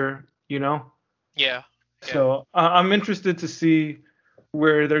adventure, you know? Yeah. Yeah. So I'm interested to see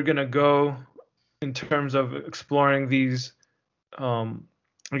where they're going to go in terms of exploring these, um,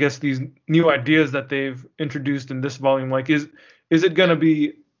 I guess, these new ideas that they've introduced in this volume. Like, is it going Yeah. to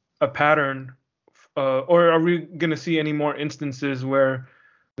be a pattern, or are we going to see any more instances where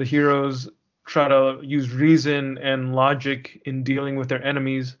the heroes try to use reason and logic in dealing with their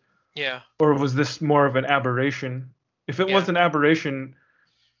enemies, Yeah. or was this more of an aberration? If it was Yeah. an aberration,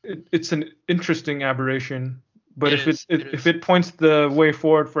 it's an interesting aberration. But It if is. It if is. it points the way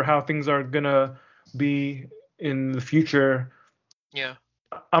forward for how things are gonna be in the future, Yeah.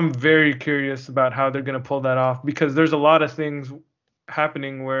 I'm very curious about how they're gonna pull that off because there's a lot of things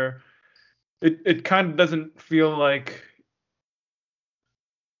happening where it kind of doesn't feel like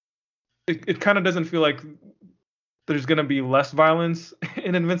it kind of doesn't feel like there's gonna be less violence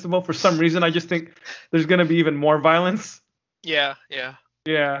in Invincible. For some reason, I just think there's gonna be even more violence. Yeah. Yeah.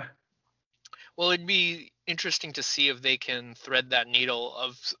 Yeah, Well, it'd be interesting to see if they can thread that needle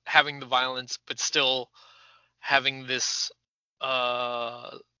of having the violence, but still having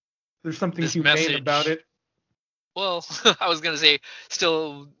uh there's something this humane about message. it. Well, I was gonna say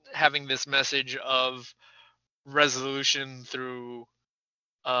still having this message of resolution through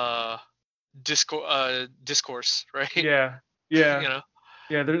uh discourse, right? Yeah, You yeah. know.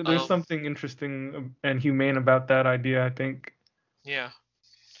 Yeah, there's Um. something interesting and humane about that idea, I think. Yeah.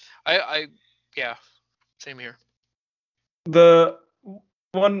 I. Yeah. Same here. The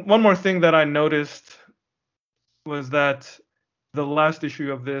one more thing that I noticed was that the last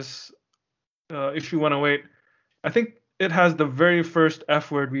issue of this, issue 108, I think it has the very first F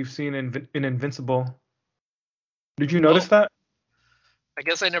word we've seen in Invincible. Did you notice Oh, that? I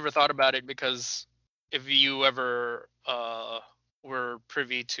guess I never thought about it because if you ever were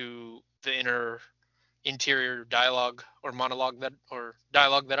privy to the interior dialogue or monologue that or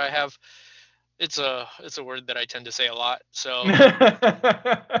dialogue that I have, it's a word that I tend to say a lot. So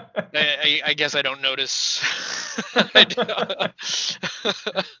I guess I don't notice.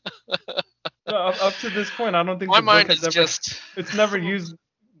 Up to this point, I don't think My the book mind has is ever just it's never used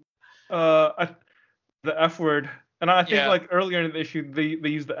the F word, and I think yeah, like earlier in the issue they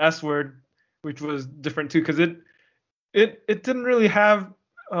used the S word, which was different too, because it didn't really have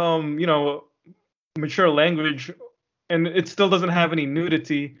mature language, and it still doesn't have any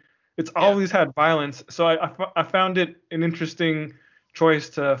nudity. It's yeah, always had violence, so I found it an interesting choice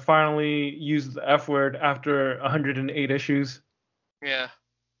to finally use the F word after 108 issues. yeah,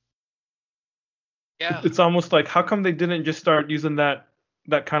 yeah. It's almost like how come they didn't just start using that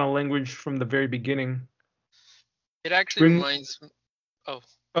kind of language from the very beginning? It actually Bring reminds. Oh,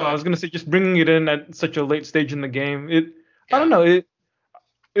 Oh, go I ahead. was gonna say just bringing it in at such a late stage in the game. I don't Yeah, know.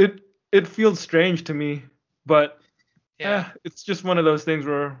 It it feels strange to me, but yeah. it's just one of those things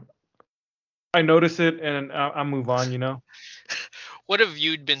where I notice it and I move on. You know. What have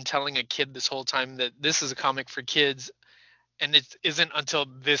you been telling a kid this whole time that this is a comic for kids, and it isn't until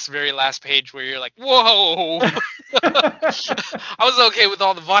this very last page where you're like, "Whoa!" I was okay with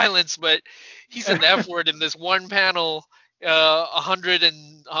all the violence, but he said the F word in this one panel,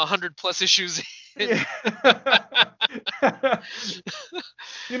 100 plus issues in. Yeah.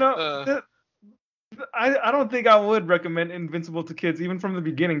 you know, uh, I don't think I would recommend Invincible to kids even from the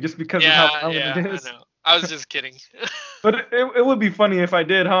beginning just because of how yeah, violent it yeah, I is. know. I was just kidding. But it would be funny if I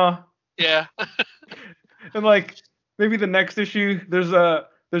did, huh? Yeah. And like maybe the next issue there's a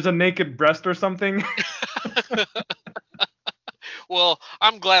naked breast or something. Well,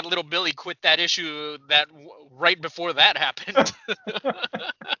 I'm glad little Billy quit that issue right before that happened.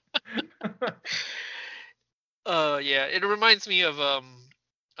 Yeah, it reminds me of the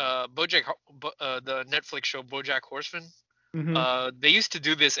Netflix show BoJack Horseman. hmm They used to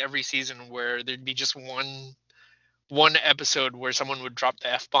do this every season where there'd be just one episode where someone would drop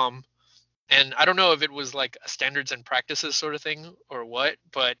the F bomb, And I don't know if it was like a standards and practices sort of thing or what,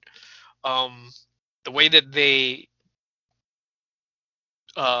 but um, the way that they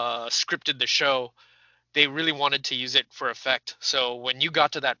scripted the show, they really wanted to use it for effect. So when you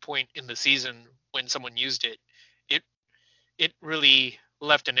got to that point in the season when someone used it, it it really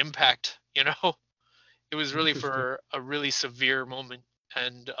left an impact. You know, it was really Interesting. for a really severe moment,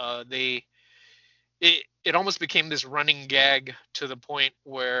 and it almost became this running gag to the point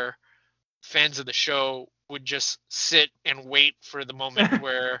where fans of the show would just sit and wait for the moment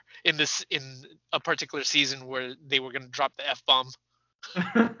where in a particular season where they were going to drop the F bomb.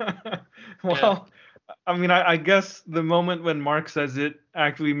 Yeah. Well, I mean, I guess the moment when Mark says it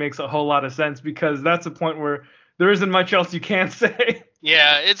actually makes a whole lot of sense because that's a point where there isn't much else you can say.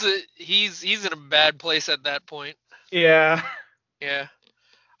 Yeah, he's in a bad place at that point. Yeah. Yeah.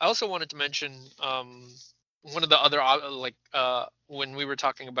 I also wanted to mention one of the other when we were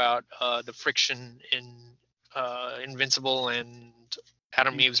talking about the friction in Invincible and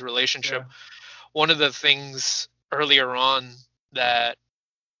Adam Eve's relationship. Yeah. One of the things earlier on that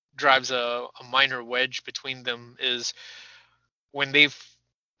drives a minor wedge between them is when they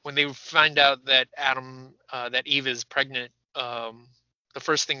when they find out that that Eve is pregnant. The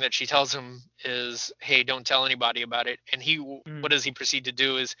first thing that she tells him is, "Hey, don't tell anybody about it." And Mm. what does he proceed to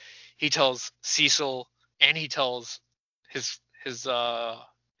do? Is he tells Cecil and he tells his his uh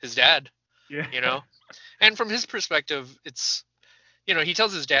his dad. Yeah. You know, and from his perspective, it's he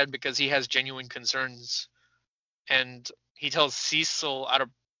tells his dad because he has genuine concerns, and he tells Cecil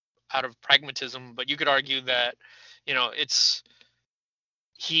out of pragmatism. But you could argue that it's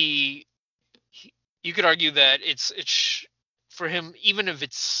he, he you could argue that it's for him, even if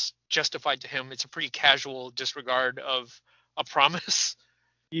it's justified to him, it's a pretty casual disregard of a promise.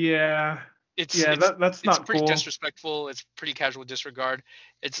 Yeah. it's Yeah, it's that's it's not pretty cool. disrespectful. It's pretty casual disregard.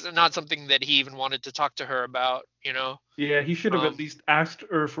 It's not something that he even wanted to talk to her about. Yeah, he should have at um least asked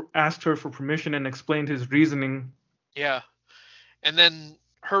her for permission and explained his reasoning. yeah. And then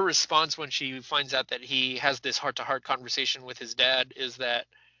her response when she finds out that he has this heart to heart conversation with his dad is that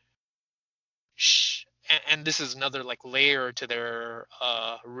and this is another like layer to their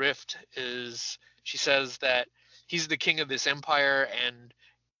rift, is she says that he's the king of this empire, and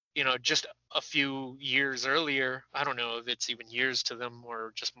just a few years earlier, I don't know if it's even years to them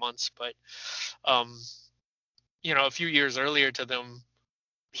or just months, but um a few years earlier to them,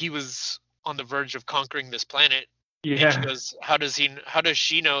 he was on the verge of conquering this planet. And she Yeah. goes, how does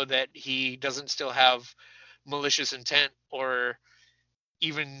she know that he doesn't still have malicious intent, or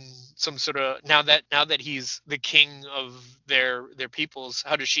even some sort of, now that he's the king of their peoples,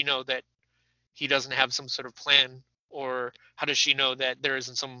 how does she know that he doesn't have some sort of plan, or how does she know that there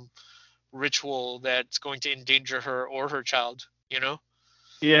isn't some ritual that's going to endanger her or her child,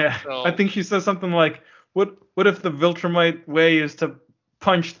 Yeah. I so think she says something like, what if the Viltrumite way is to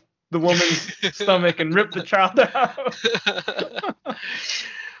punch the woman's stomach and rip the child out?"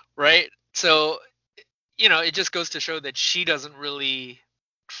 right. So it just goes to show that she doesn't really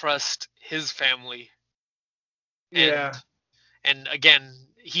trust his family. and Yeah. and again,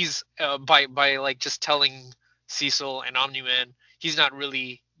 he's by like just telling Cecil and Omni-Man, he's not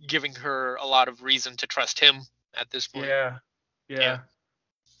really giving her a lot of reason to trust him at this point. Yeah. Yeah. Yeah.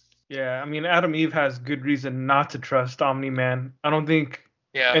 Yeah. I mean, Adam Eve has good reason not to trust Omni-Man. I don't think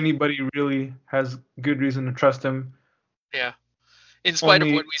Yeah. anybody really has good reason to trust him. Yeah. In spite of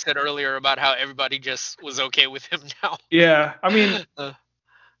what Only, we said earlier about how everybody just was okay with him now. yeah. I mean, Uh,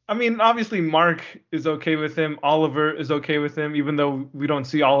 obviously Mark is okay with him. Oliver is okay with him, even though we don't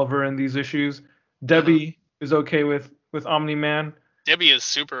see Oliver in these issues. uh-huh. Debbie is okay with Omni Man. Debbie is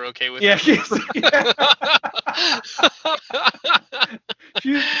super okay with Yeah, him. yeah.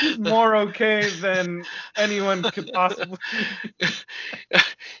 She's more okay than anyone could possibly.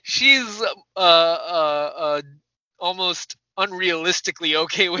 She's almost unrealistically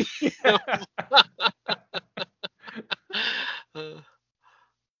okay with him. Yeah. Uh,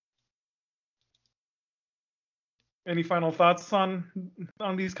 Any final thoughts on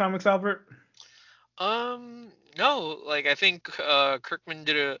these comics, Albert? no, like I think Kirkman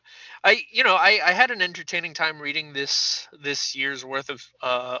did I had an entertaining time reading this year's worth of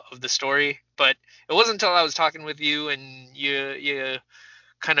the story, but it wasn't until I was talking with you and you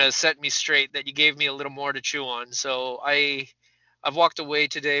kind of set me straight that you gave me a little more to chew on. So I've walked away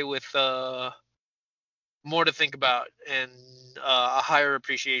today with more to think about and a higher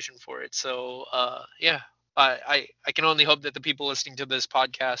appreciation for it. So yeah, I can only hope that the people listening to this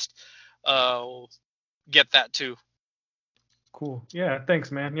podcast uh, get that too. Cool. Yeah,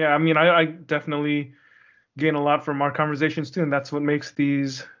 thanks, man. Yeah, I mean, I definitely gain a lot from our conversations too, and that's what makes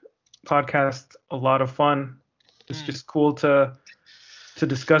these podcast a lot of fun. It's Mm. just cool to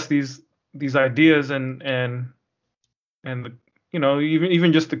discuss these ideas and you know,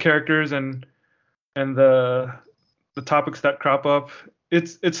 even just the characters and the topics that crop up.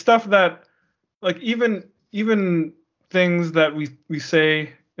 It's stuff that, like, even things that we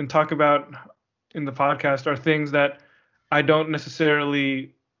say and talk about in the podcast are things that I don't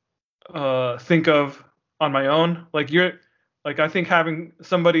necessarily think of on my own. Like I think having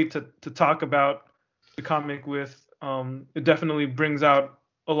somebody to talk about the comic with, it definitely brings out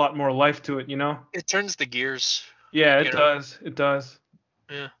a lot more life to it, you know? It turns the gears. Yeah, it You know? does. It does.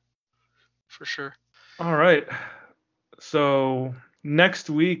 Yeah, for sure. All right. So next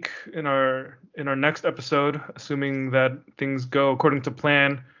week in our next episode, assuming that things go according to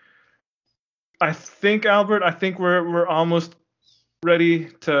plan, I think, Albert, we're almost ready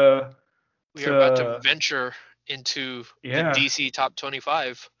to We are about to venture into Yeah. the DC Top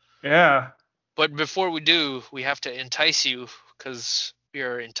 25. Yeah. But before we do, we have to entice you because we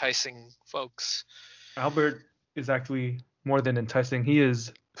are enticing folks. Albert is actually more than enticing. He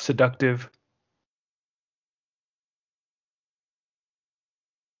is seductive.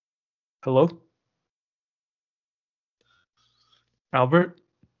 Hello? Albert?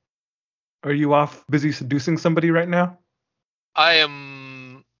 Are you off busy seducing somebody right now? I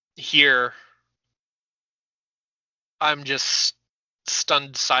am here. I'm just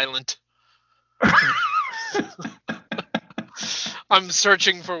stunned silent. I'm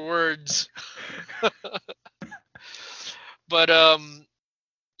searching for words. But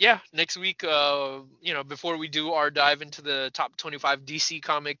yeah, next week, you know, before we do our dive into the top 25 DC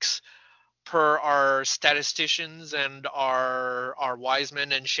comics per our statisticians and our wise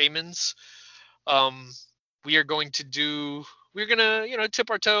men and shamans, we are going to we're gonna, you know, tip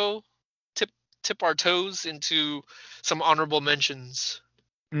our toes into some honorable mentions.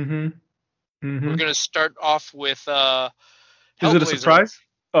 Mm-hmm. Mm-hmm. We're gonna start off with Is it a Hellblazer. surprise?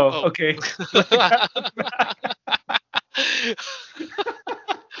 Oh, Oh. okay.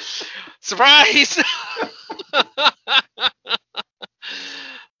 Surprise!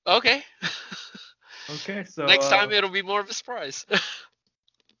 Okay. Okay, so Next time it'll be more of a surprise.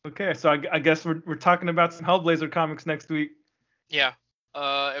 okay, so I guess we're talking about some Hellblazer comics next week. Yeah.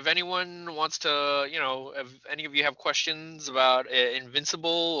 If anyone wants to, you know, if any of you have questions about Invincible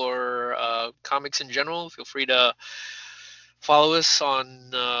or comics in general, feel free to follow us on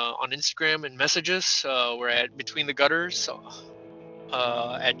Instagram and message us. We're at Between the Gutters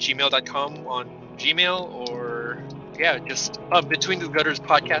at gmail.com on Gmail, or yeah, just Between the Gutters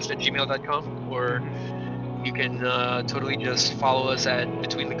podcast at gmail.com, or you can totally just follow us at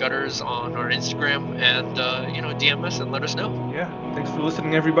Between the Gutters on our Instagram and you know, DM us and let us know. Yeah, thanks for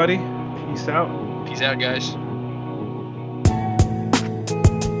listening, everybody. Peace out. Peace out, guys.